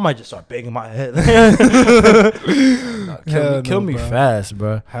 deed. I might just start banging my head. Kill me fast,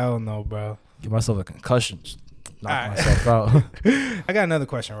 bro. Hell no, bro. Give myself a concussion. Knock myself out. I got another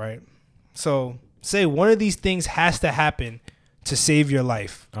question, right? So. Say one of these things has to happen to save your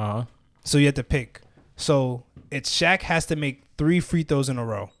life. So you have to pick. So it's Shaq has to make 3 free throws in a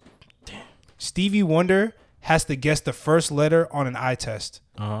row. Damn. Stevie Wonder has to guess the first letter on an eye test.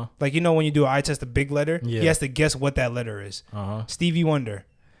 Like, you know when you do an eye test, the big letter? Yeah. He has to guess what that letter is. Stevie Wonder.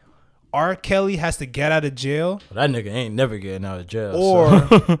 R. Kelly has to get out of jail. Well, that nigga ain't never getting out of jail.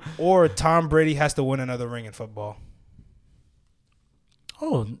 Or Tom Brady has to win another ring in football.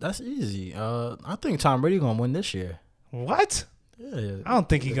 Oh, that's easy. I think Tom Brady gonna win this year. What? Yeah. I don't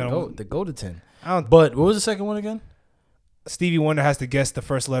think he's gonna win. The go to 10. But what was the second one again? Stevie Wonder has to guess the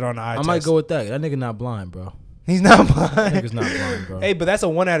first letter on the eye test. I might go with that. That nigga not blind, bro. He's not blind. That nigga's not blind, bro. Hey, but that's a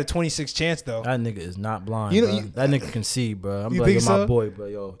 1 out of 26 chance though. That nigga is not blind, bro. That nigga can see, bro. I'm like, my boy, bro.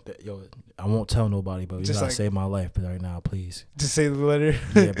 Yo, I won't tell nobody, bro. You just gotta save my life, but right now, please. Just say the letter.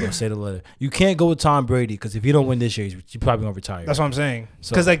 Yeah, bro. Say the letter. You can't go with Tom Brady because if he don't win this year, you're probably gonna retire. That's what I'm saying.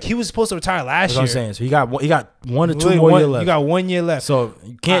 Because like he was supposed to retire last year. That's what I'm saying. So he got 1 or 2 more years left. You got 1 year left. So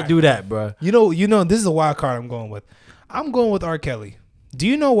you can't do that, bro. You know. This is a wild card I'm going with. I'm going with R. Kelly. Do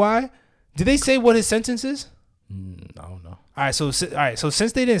you know why? Did they say what his sentence is? I don't know. All right. So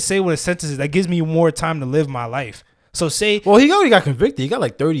since they didn't say what his sentence is, that gives me more time to live my life. So say. Well, he already got convicted. He got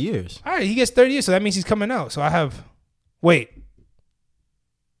like 30 years. All right, he gets 30 years, so that means he's coming out. So I have. Wait.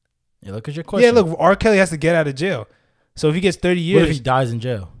 Yeah, look at your question. Yeah, look, R. Kelly has to get out of jail. So if he gets 30 years, what if he dies in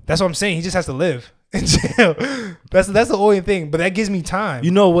jail? That's what I'm saying. He just has to live in jail. That's the only thing. But that gives me time.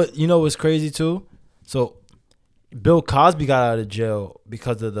 You know what? You know what's crazy too? So Bill Cosby got out of jail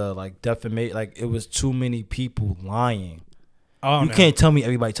because of the like defamation. Like it was too many people lying. You can't tell me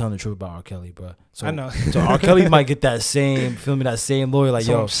everybody telling the truth about R. Kelly, bro. So, I know. So R. Kelly might get that same, that same lawyer. Like,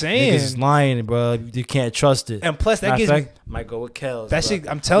 yo, niggas is lying, bro. You can't trust it. And plus, that gives me... Might go with Kells. That shit,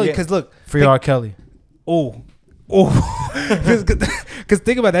 I'm telling you, because look. Free R. Kelly. Oh. Because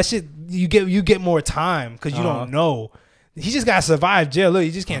think about that shit. You get more time because you don't know. He just got to survive jail. Look, he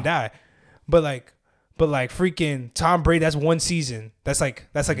just can't die. But like freaking Tom Brady, that's 1 season. That's like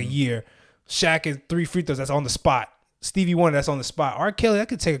a year. Shaq is 3 free throws. That's on the spot. Stevie Wonder, that's on the spot. R. Kelly, I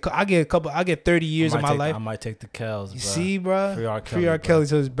could take I get 30 years of my life. I might take the Kells, You see, bro? Free R. Kelly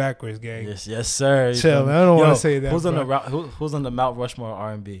till it's backwards, gang. Yes, sir. Chill, man. I don't want to say that. Who's on the Mount Rushmore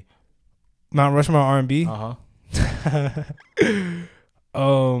R&B? Mount Rushmore R&B?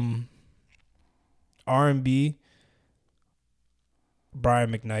 R&B.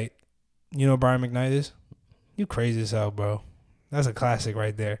 Brian McKnight. You know who Brian McKnight is? You crazy as hell, bro. That's a classic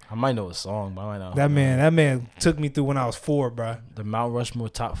right there. I might know a song, but I might not. That man took me through when I was 4, bro. The Mount Rushmore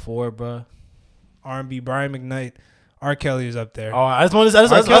top 4, bro. R&B, Brian McKnight. R. Kelly is up there. Oh, I just want to. That's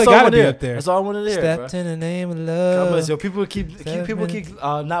Kelly all I gotta wanna be up there. That's all I want to hear. Stepped in the name of love. Yo, people keep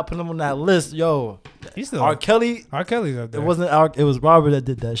not putting him on that list. Yo, He's still R. Kelly's up there. It wasn't it was Robert that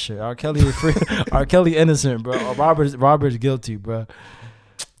did that shit. R. Kelly is free. R. Kelly innocent, bro. Robert's guilty, bro.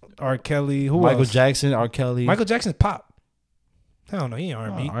 R. Kelly. Michael else? Jackson. R. Kelly. Michael Jackson's pop. Hell no, he ain't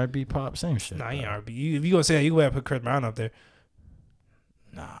R&B. R&B pop, same shit. Nah, he ain't R&B. If you gonna say that, you gotta put Chris Brown up there.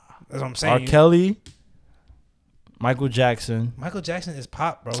 Nah, that's what I'm saying. R. Kelly. Michael Jackson. Michael Jackson is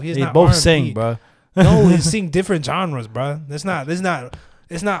pop, bro. He's they not both R&B. sing, bro. No, he's sing different genres, bro. It's not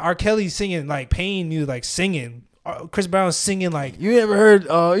R. Kelly singing like pain music, like singing. Chris Brown singing like you ever heard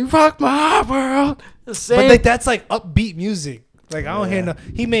you rock my heart, world. But like that's like upbeat music. Like I don't hear no.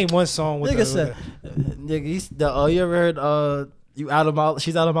 He made one song with nigga you ever heard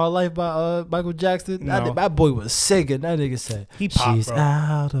she's out of my life by Michael Jackson? No. That boy was singing. That nigga said he pop, she's bro.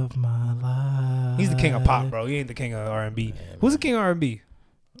 out of my life. He's the king of pop, bro. He ain't the king of R&B. Who's the king of R&B?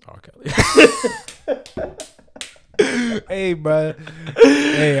 R. Kelly. Hey, bro.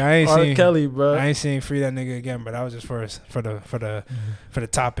 Hey, I ain't R. seen Kelly, bro. I ain't saying free that nigga again, but that was just for the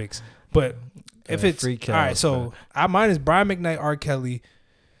topics. But if it's free all right, so mine is Brian McKnight, R. Kelly.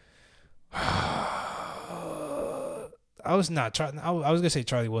 I was gonna say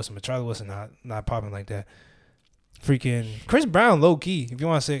Charlie Wilson, but Charlie Wilson not popping like that. Freaking Chris Brown, low key. If you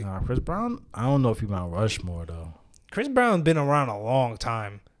want to say Chris Brown, I don't know if he Mount Rushmore though. Chris Brown been around a long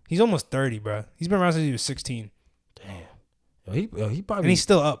time. He's almost 30, bro. He's been around since he was 16. Damn. He probably and he's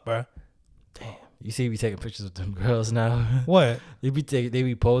still up, bro. Damn. You see, he be taking pictures with them girls now. What? They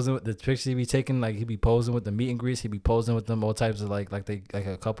be posing with the pictures he be taking. Like he be posing with the meet and greets. He be posing with them all types of like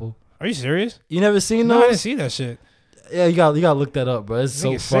a couple. Are you serious? You never seen those? No, I didn't see that shit. Yeah, you gotta look that up, bro. It's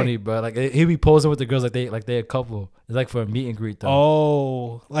so funny, sick. bro. Like he be posing with the girls like they a couple. It's like for a meet and greet though.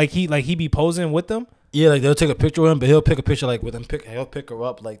 Oh, like he be posing with them. Yeah, like they'll take a picture with him, but he'll pick a picture like with him. He'll pick her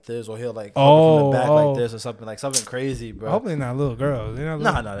up like this, or he'll like from the back like this, or something crazy, bro. Hopefully not little girls. They're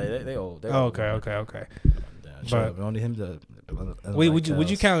not little. They old. Okay. But only him to. Wait, would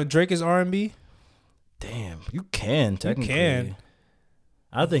you count Drake as R&B? Damn, you can technically. You can.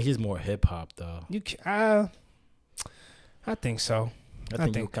 I think he's more hip hop though. I think so. I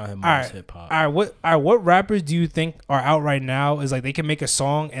think you count him more as hip hop. All right, what rappers do you think are out right now is like they can make a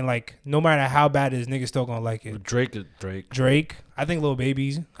song and like no matter how bad it is, niggas still gonna like it? Drake is Drake. Drake. I think Lil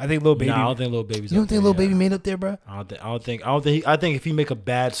Baby's. I think Lil Baby. Nah, I don't think Lil Baby's. You don't think Lil Baby made up there, bro? I think if he make a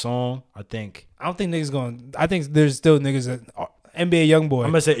bad song, I think niggas gonna. I think there's still niggas that NBA YoungBoy.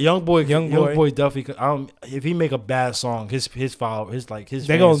 I'm gonna say young boy definitely. If he make a bad song, his they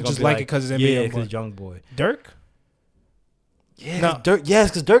gonna just like it because it's NBA yeah, because young boy. Dirk. Yeah, no.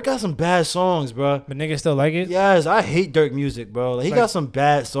 Because Dirk got some bad songs, bro. But niggas still like it. Yes, I hate Dirk music, bro. Like, he got some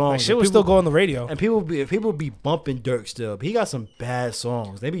bad songs. Like shit will still go on the radio, and people be bumping Dirk still. But he got some bad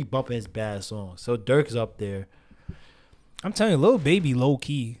songs. They be bumping his bad songs. So Dirk is up there. I'm telling you, Lil Baby low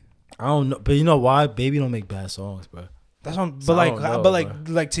key. I don't know, but you know why? Baby don't make bad songs, bro. That's what.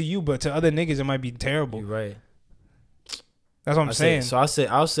 But to you, but to other niggas, it might be terrible. You're right. That's what I'm saying.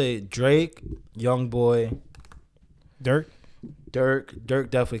 I'll say Drake, YoungBoy, Dirk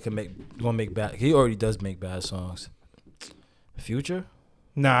definitely gonna make bad. He already does make bad songs. Future?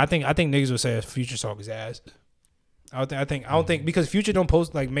 Nah, I think niggas would say a Future song is ass. I don't think because Future don't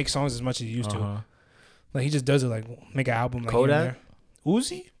make songs as much as he used to. Like he just does it like make an album like Kodak?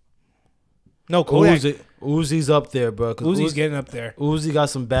 Uzi? No, Kodak. Uzi's up there, bro. Uzi's getting up there. Uzi got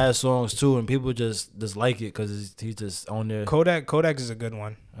some bad songs too, and people just like it because he's just on there. Kodak is a good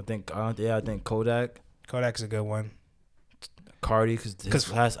one. I think Kodak. Kodak's a good one. Cardi, because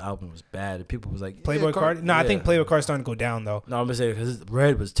his last album was bad. People was like Playboy Cardi. No, I think Playboy Cardi's starting to go down though. No, I'm gonna say because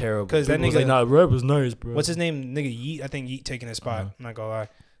Red was terrible. Because that nigga was like, nah, Red was nice, bro. What's his name? Nigga Yeet. I think Yeet taking his spot. I'm not gonna lie.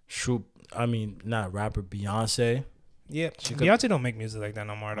 Not rapper Beyonce. Yeah, Beyonce don't make music like that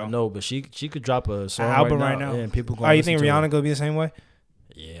no more though. No, but she could drop a song album right now. And people gonna you think Rihanna gonna be the same way?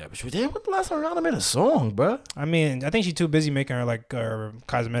 Yeah, but when the last time Rihanna made a song, bro? I mean, I think she's too busy making her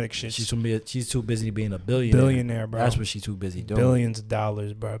cosmetic shit. She's too busy being a billionaire, bro. That's what she's too busy doing. Billions of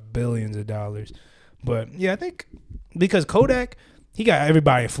dollars, bro. Billions of dollars. But yeah, I think because Kodak, he got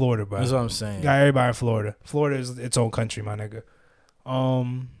everybody in Florida, bro. That's what I'm saying. Got everybody in Florida. Florida is its own country, my nigga.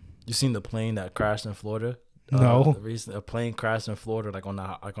 You seen the plane that crashed in Florida? No. A plane crashed in Florida,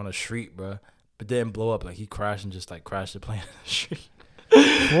 on a street, bro. But didn't blow up. Like he crashed and just crashed the plane in the street.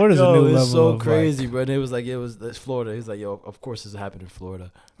 Florida's a new level. It's so of crazy, bro. And it was Florida. He's like, yo, of course this happened in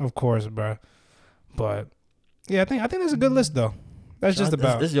Florida. Of course, bro. But yeah, I think that's a good list though. That's just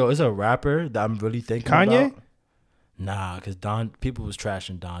about. It's a rapper that I'm really thinking Kanye? about. Nah, because people was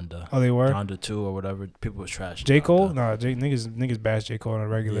trashing Donda. Oh, they were? Donda 2 or whatever. People was trashing J. Cole? Donda. Nah, niggas bash J. Cole on a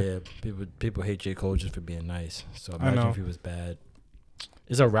regular. Yeah, people hate J. Cole just for being nice. So imagine if he was bad.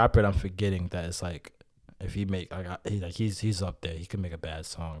 It's a rapper that I'm forgetting that it's like, if he make he's up there. He could make a bad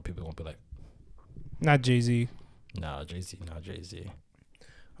song and people won't be like, not Jay-Z. Nah, Jay-Z, not Jay-Z.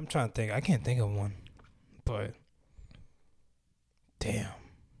 I'm trying to think. I can't think of one. But damn.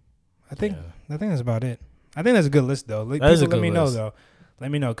 I think that's about it. I think that's a good list though. Let me know though. Let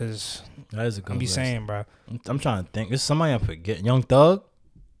me know because that is a good list. list. Saying, bro. I'm trying to think. There's somebody I'm forgetting. Young Thug?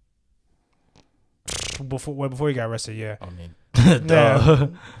 Before he got arrested, yeah. I mean, yeah.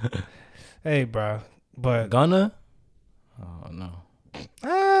 Hey, bro. But Gunna? Oh no.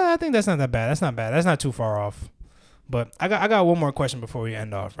 I think that's not that bad. That's not bad. That's not too far off. But I got one more question before we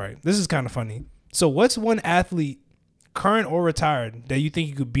end off, right? This is kind of funny. So what's one athlete, current or retired, that you think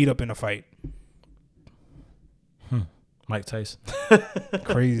you could beat up in a fight? Mike Tyson.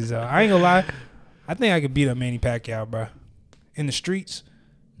 Crazy as hell. I ain't gonna lie. I think I could beat up Manny Pacquiao, bro. In the streets.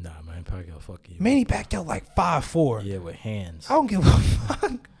 Nah, Manny Pacquiao, fuck you. Manny Pacquiao like 5'4". Yeah, with hands. I don't give a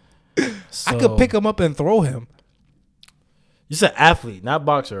fuck. So, I could pick him up and throw him. You said athlete, not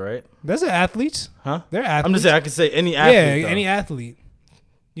boxer, right? That's athletes. Huh? They're athletes. I'm just saying I could say any athlete. Yeah, any athlete.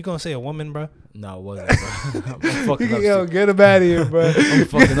 You gonna say a woman, bro? No, it wasn't, bro. I'm fucking up. Yo, get him out of here, bro. I'm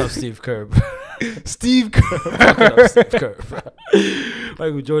fucking up Steve Kerr, bro. Steve Kerr. I'm fucking up Steve Kerr, bro.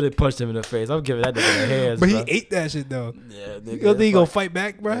 Michael Jordan punched him in the face. I'm giving that nigga the hands, but bro. he ate that shit though. Yeah, nigga. You don't think he gonna fight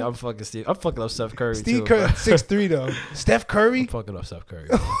back, bro? Yeah, I'm fucking up Steph Curry Steve too, Kerr, bro. 6'3" though. Steph Curry. I'm fucking up Steph Curry.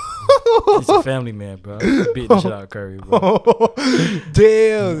 He's a family man, bro. I'm beating the shit out of Curry, bro.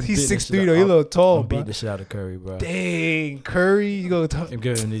 Damn, he's 6'3" though. He a little tall, I'm bro. beating the shit out of Curry, bro. Dang, Curry, you go. I'm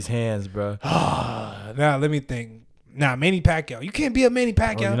giving him these hands, bro. Now let me think. Nah, Manny Pacquiao. You can't beat up Manny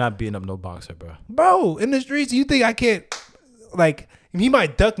Pacquiao. You're not beating up no boxer, bro. Bro, in the streets, you think I can't? Like, he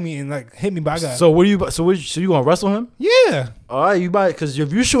might duck me and like hit me, but I got. So you gonna wrestle him? Yeah. All right, you might, because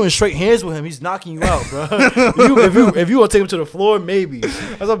if you're shooting straight hands with him, he's knocking you out, bro. if you want to take him to the floor, maybe.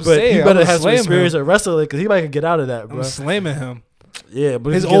 That's what I'm but saying. you better have some experience at wrestling, because he might get out of that, bro. I'm slamming him. Yeah,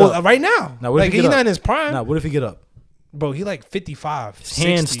 but his old right now. Now, like he's not in his prime. Now, what if he get up? Bro, he like 55. His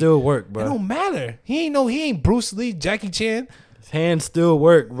hands still work, bro. It don't matter. He ain't Bruce Lee, Jackie Chan. His hands still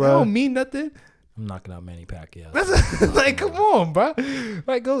work, bro. That don't mean nothing. I'm knocking out Manny Pacquiao. That's like, come on, bro.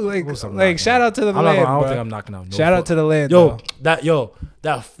 Like, go, like shout out to the land. I don't think I'm knocking out. Shout out to the land. The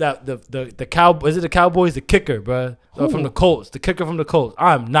cow. Is it the Cowboys? The kicker, bro. From the Colts. The kicker from the Colts.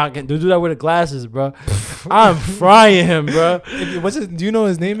 I'm not getting to do that with the glasses, bro. I'm frying him, bro. Do you know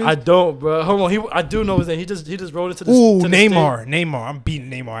his name? I don't, bro. Hold on. I do know his name. He just rolled into the. Neymar. Neymar. I'm beating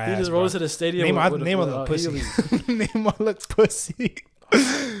Neymar ass. He just rolled into the stadium. Neymar look pussy. Neymar look pussy.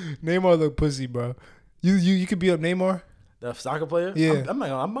 Neymar look pussy, bro. You could beat up Neymar. The soccer player? Yeah. I'm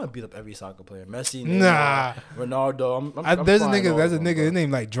gonna beat up every soccer player. Messi, Neymar, nah. Ronaldo. There's a nigga. His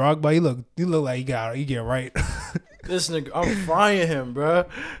name like Drogba. He look like he get right. This nigga, I'm frying him, bro.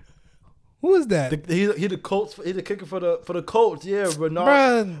 Who is that? He the Colts. He the kicker for the Colts. Yeah,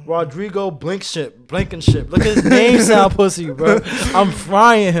 Ronaldo, Rodrigo Blankenship. Look at his name, sound pussy, bro. I'm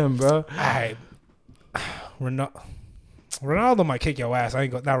frying him, bro. All right, Ronaldo might kick your ass. I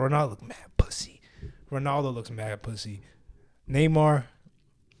ain't go. Now Ronaldo look mad pussy. Ronaldo looks mad pussy. Neymar.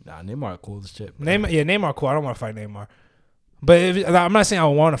 Nah, Neymar cool as shit. Bro. Neymar cool. I don't want to fight Neymar. But I'm not saying I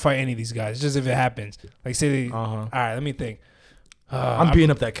want to fight any of these guys. It's just if it happens. Like say, all right, let me think. I'm beating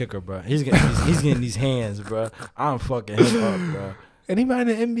up that kicker, bro. He's getting these hands, bro. I'm fucking him up, bro.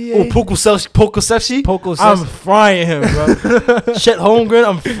 Anybody in the NBA? Oh, Pokusevski. I'm frying him, bro. Chet Holmgren,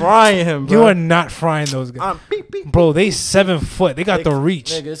 I'm frying him, bro. You are not frying those guys. Bro, they 7 foot. They got the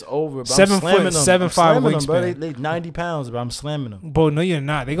reach. Nigga, it's over, bro. 7 foot, 7'5" wingspan. They 90 pounds, bro. I'm slamming them. Bro, no, you're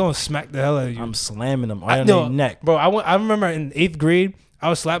not. They gonna smack the hell out of you. I'm slamming them on their neck. Bro, I remember in 8th grade, I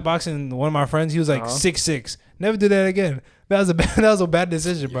was slapboxing one of my friends. He was like 6'6". Never do that again. That was a bad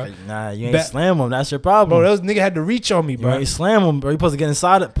decision, bro. Nah, you ain't slam him. That's your problem. Bro, that nigga had to reach on me, bro. You ain't slam him, bro. You supposed to get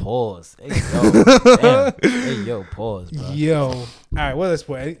inside it. Pause. Hey, yo. Damn. Hey, yo, pause, bro. Yo. All right, what other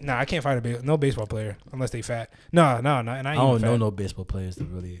sport? Nah, I can't fight no baseball player unless they fat. No. And I don't know no baseball players to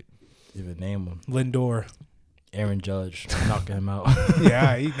really even name them. Lindor. Aaron Judge. Knocking him out.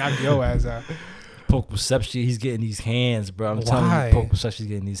 Yeah, he knocked your ass out. Pokusevski, he's getting these hands, bro. I'm telling you, Pokusevski's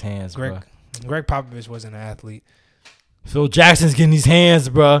getting these hands, bro. Greg Popovich wasn't an athlete. Phil Jackson's getting these hands,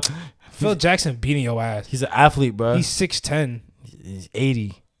 bro. Phil Jackson beating your ass. He's an athlete, bro. He's 6'10". He's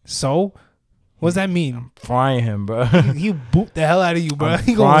 80. So, what does that mean? Frying him, bro. He booped the hell out of you, bro.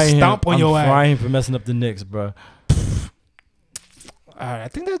 He gonna stomp on your ass. I'm frying him for messing up the Knicks, bro. All right, I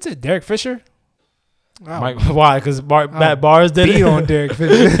think that's it. Derek Fisher. Mike, why? Because Matt Barnes did it. On Derek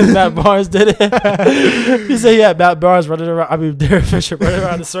Fisher. Matt Barnes did it. He said, "Yeah, Matt Barnes running around. I mean, Derek Fisher running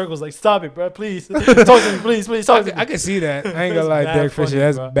around in circles. Like, stop it, bro. Please talk to me. Please talk to me." I can see that. I ain't gonna lie, Derek Fisher.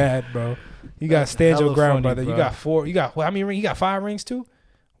 That's bad, bro. You got to stand your ground, brother. Bro. You got 4. You got how many rings? You got 5 rings too?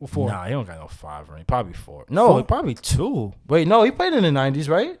 Or 4? Nah, he don't got no 5 rings. Probably 4. No, probably 2. Wait, no, he played in the 90s,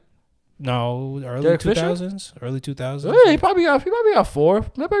 right? No, early Derek 2000s. Early 2000s. Yeah, he probably got 4. He probably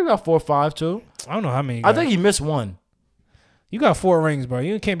got 4 or 5 too. I don't know how many. I think he missed 1. You got 4 rings, bro.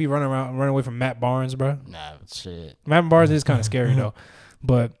 You can't be running away from Matt Barnes, bro. Nah, shit. Matt Barnes is kind of scary though.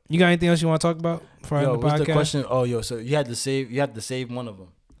 But you got anything else you want to talk about for the podcast? What's the question? Oh, so you had to save one of them.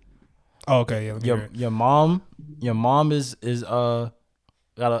 Oh, okay. Yeah. Your mom is about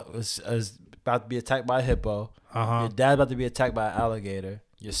to be attacked by a hippo. Your dad's about to be attacked by an alligator.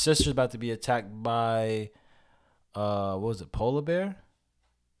 Your sister's about to be attacked by, what was it, polar bear?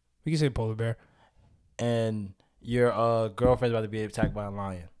 We can say polar bear. And your girlfriend's about to be attacked by a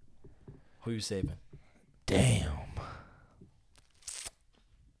lion. Who you saving? Damn.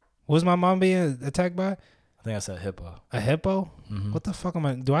 What was my mom being attacked by? I think I said hippo. A hippo? Mm-hmm. What the fuck am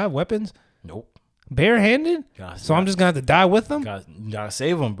I? Do I have weapons? Nope. Barehanded? So I'm just going to have to die with them? You gotta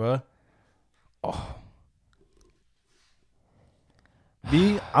save them, bro. Oh.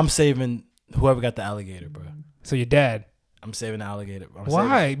 I'm saving whoever got the alligator, bro. So your dad? I'm saving the alligator.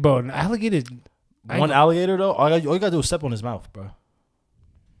 Why, bro? An alligator. One alligator though. All you gotta do is step on his mouth, bro.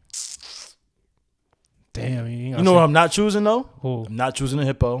 Damn. You know what I'm not choosing though? Who? I'm not choosing a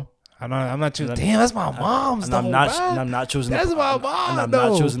hippo. I'm not choosing. Damn, that's my mom's. And I'm not choosing. That's my mom. And I'm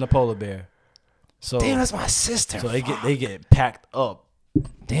not choosing the polar bear. So damn, that's my sister. So they get packed up.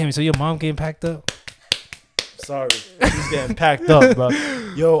 Damn. So your mom getting packed up? Sorry, he's getting packed up, bro.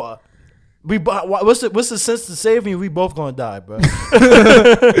 Yo, what's the sense to saving you? We both gonna die, bro.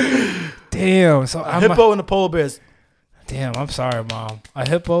 Damn. So a hippo and the polar bears. Damn, I'm sorry, mom. A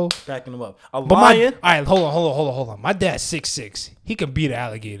hippo backing them up. A lion. All right, hold on. My dad's 6'6". He can beat an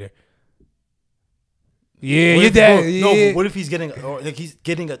alligator. Yeah, your dad. No, but what if he's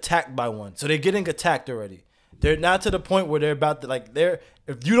getting attacked by one? So they're getting attacked already. They're not to the point where they're about to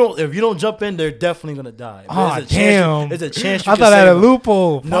if you don't jump in, they're definitely gonna die. Damn! There's a chance. I thought I had a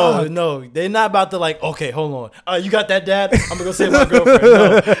loophole. No, they're not about to okay, hold on. You got that, Dad? I'm gonna go save my girlfriend.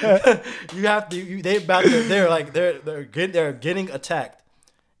 No. You have to. They're getting attacked.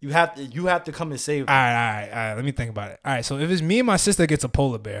 You have to come and save them. All right. Let me think about it. All right. So if it's me and my sister gets a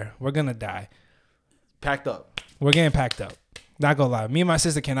polar bear, we're gonna die. Packed up. We're getting packed up. Not gonna lie. Me and my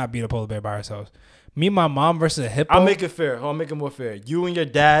sister cannot beat a polar bear by ourselves. Me and my mom versus a hippo. I'll make it fair. I'll make it more fair. You and your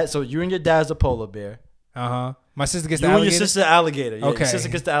dad. So you and your dad's a polar bear. My sister gets the alligator. You and your sister alligator. Yeah, okay. Your sister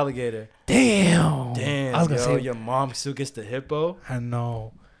gets the alligator. Damn. I was gonna say your mom still gets the hippo. I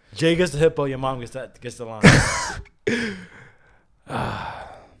know. Jay gets the hippo. Your mom gets the lion.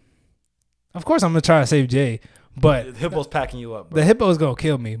 Of course, I'm gonna try to save Jay, but the hippo's packing you up. Bro. The hippo's gonna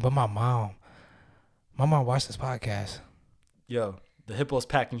kill me. But my mom watched this podcast. Yo, the hippo's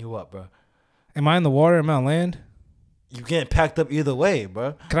packing you up, bro. Am I in the water? Am I on land? You getting packed up either way,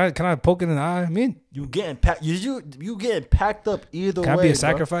 bro. Can I poke it in the eye? I mean, you getting packed. You getting packed up either way. Can I be a bro.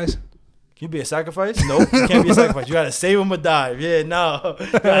 sacrifice? Can you be a sacrifice? Nope, you can't be a sacrifice. You gotta save him or die. Yeah, no,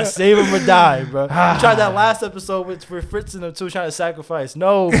 you gotta save him or die, bro. You tried that last episode with Fritz and them two trying to sacrifice.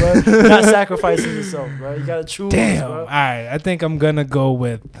 No, bro, you're not sacrificing yourself, bro. You gotta choose. Damn. Bro. All right, I think I'm gonna go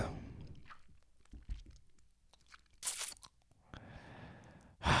with.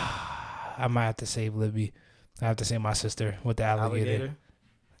 I might have to save Libby. I have to save my sister with the alligator.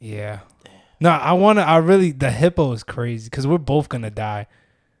 Yeah. Damn. No, the hippo is crazy because we're both going to die.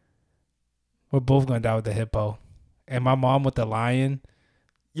 We're both going to die with the hippo. And my mom with the lion.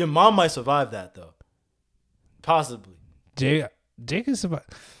 Your mom might survive that, though. Possibly. Jay can survive.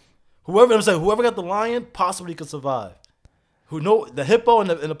 Whoever got the lion possibly could survive. The hippo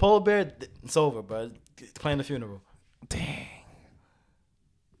and the polar bear, it's over, bro. It's playing the funeral. Dang.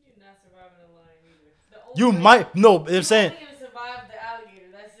 You might I'm saying. You can't even survive the alligator.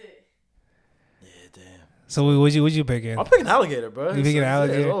 That's it. Yeah, damn. So what you picking? I'm picking alligator, bro. You picking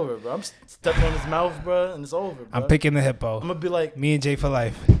alligator? It's over, bro. I'm stepping on his mouth, bro, and it's over, bro. I'm picking the hippo. I'm gonna be like me and Jay for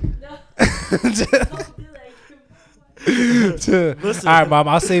life. No. Don't be like Listen. All right, mom.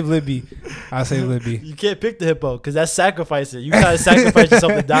 I'll save Libby. I say Libby. You can't pick the hippo because that's sacrificing. You gotta sacrifice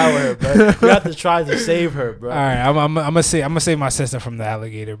yourself to die with her, bro. You have to try to save her, bro. All right, I'm gonna save my sister from the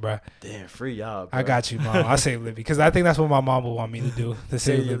alligator, bro. Damn, free y'all, bro. I got you, mom. I save Libby because I think that's what my mom would want me to do. To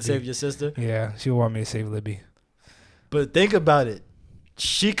save Libby. Save your sister. Yeah, she would want me to save Libby. But think about it.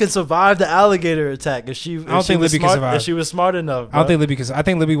 She can survive the alligator attack if she. I don't think Libby can survive. If she was smart enough, bro. I don't think Libby can. I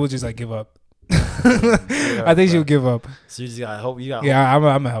think Libby will just like give up. I think she'll give up. So you just gotta hope. I'm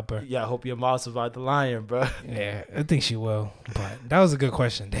gonna help her. Yeah, I hope your mom survived the lion, bro. Yeah, I think she will. But that was a good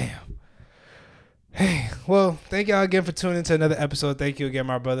question. Damn. Hey, well, thank y'all again for tuning into another episode. Thank you again,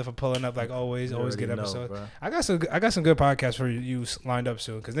 my brother, for pulling up like always. Always good episode. I got some good podcasts for you lined up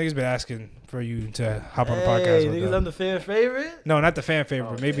soon because niggas been asking for you to hop on the podcast. Niggas, I'm the fan favorite. No, not the fan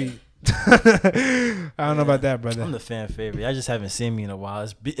favorite. Okay. Maybe. I don't know about that, brother. I'm the fan favorite. I just haven't seen me in a while.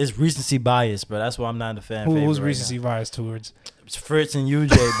 It's recency bias, bro. That's why I'm not the fan favorite. Who's recency bias towards? It's Fritz and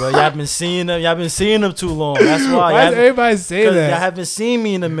UJ, bro. Y'all been seeing them. Y'all been seeing them too long. That's why. Why does everybody say that? Y'all haven't seen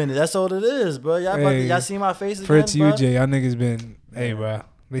me in a minute. That's all it is, bro. Y'all seen my face again, Fritz, bro? UJ, y'all niggas been. Hey, bro.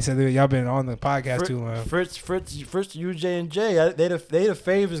 They said y'all been on the podcast too long. Fritz, UJ, and Jay, they the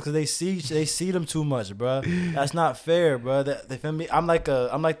favorites because they see them too much, bro. That's not fair, bro. They feel me. I'm like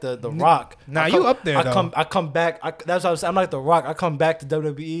the Rock. Nah, you up there though. I come back. That's what I'm saying. I'm like the Rock. I come back to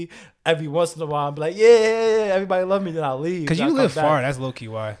WWE every once in a while. I'm like, yeah, everybody love me. Then I leave. Cause you live far. That's low key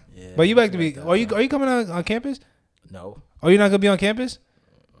why. Yeah, but you like to be. Are you coming on campus? No. Oh, you're not gonna be on campus?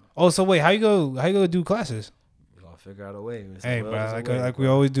 Oh, so wait, how you go do classes? Figure out a way. Hey, bro, like we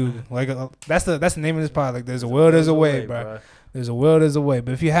always do. Like that's the name of this pod. Like there's a will, there's a way, bro. There's a will, there's a way.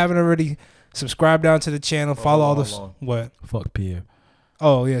 But if you haven't already, subscribe down to the channel, follow all the what? Fuck Pierre.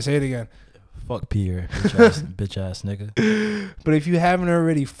 Oh yeah, say it again. Fuck Pierre, bitch ass nigga. But if you haven't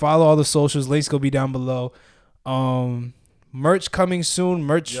already, follow all the socials. Links gonna be down below. Merch coming soon.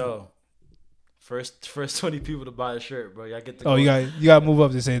 Merch. Yo. First 20 people to buy a shirt, bro. Y'all get to go. You got to move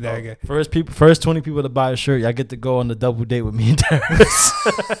up to say that again. First 20 people to buy a shirt, y'all get to go on the double date with me and Darris.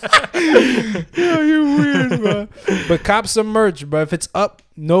 Yo, you weird, bro. But cop some merch, bro. If it's up,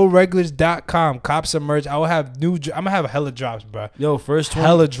 noregulars.com. Cop some merch. I'm gonna have hella drops, bro. Yo, first 20,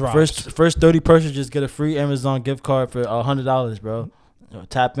 hella drops. First 30 purchases get a free Amazon gift card for $100, bro. Yo,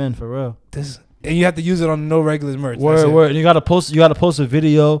 tap in for real. And you have to use it on No Regulars merch. Word. And you gotta post a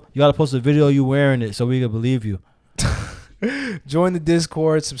video. You gotta post a video you wearing it so we can believe you. Join the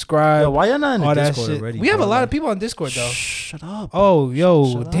Discord, subscribe. Yo, why y'all not in the Discord already? We have a lot of people on Discord though. Shut up. Oh,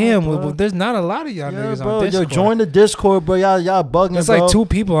 yo, damn. Well, there's not a lot of y'all niggas on Discord. Yo, join the Discord, bro. Y'all bugging. There's like 2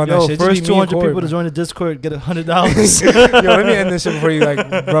 people on that shit. First 200 people to join the Discord get $100. Yo, let me end this shit before you like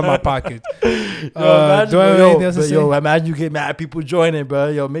run my pocket. Imagine you get mad people joining, bro.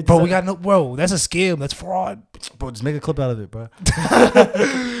 Yo, we got no, bro. That's a scam. That's fraud. Bro, just make a clip out of it, bro.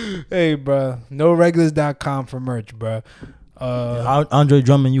 Hey, bro. NoRegulars.com for merch, bro. Andre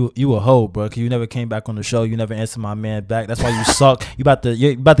Drummond, you a hoe, bro. Cause you never came back on the show. You never answered my man back. That's why you suck. You about to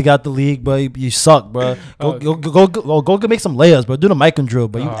get out the league, bro. You suck, bro. Go make some layups, bro. Do the mic and drill,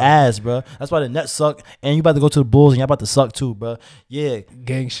 bro. You ass, bro. That's why the Nets suck. And you about to go to the Bulls and you about to suck too, bro. Yeah,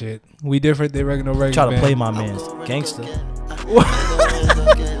 gang shit. We different. They regular. Try to play my man, gangster.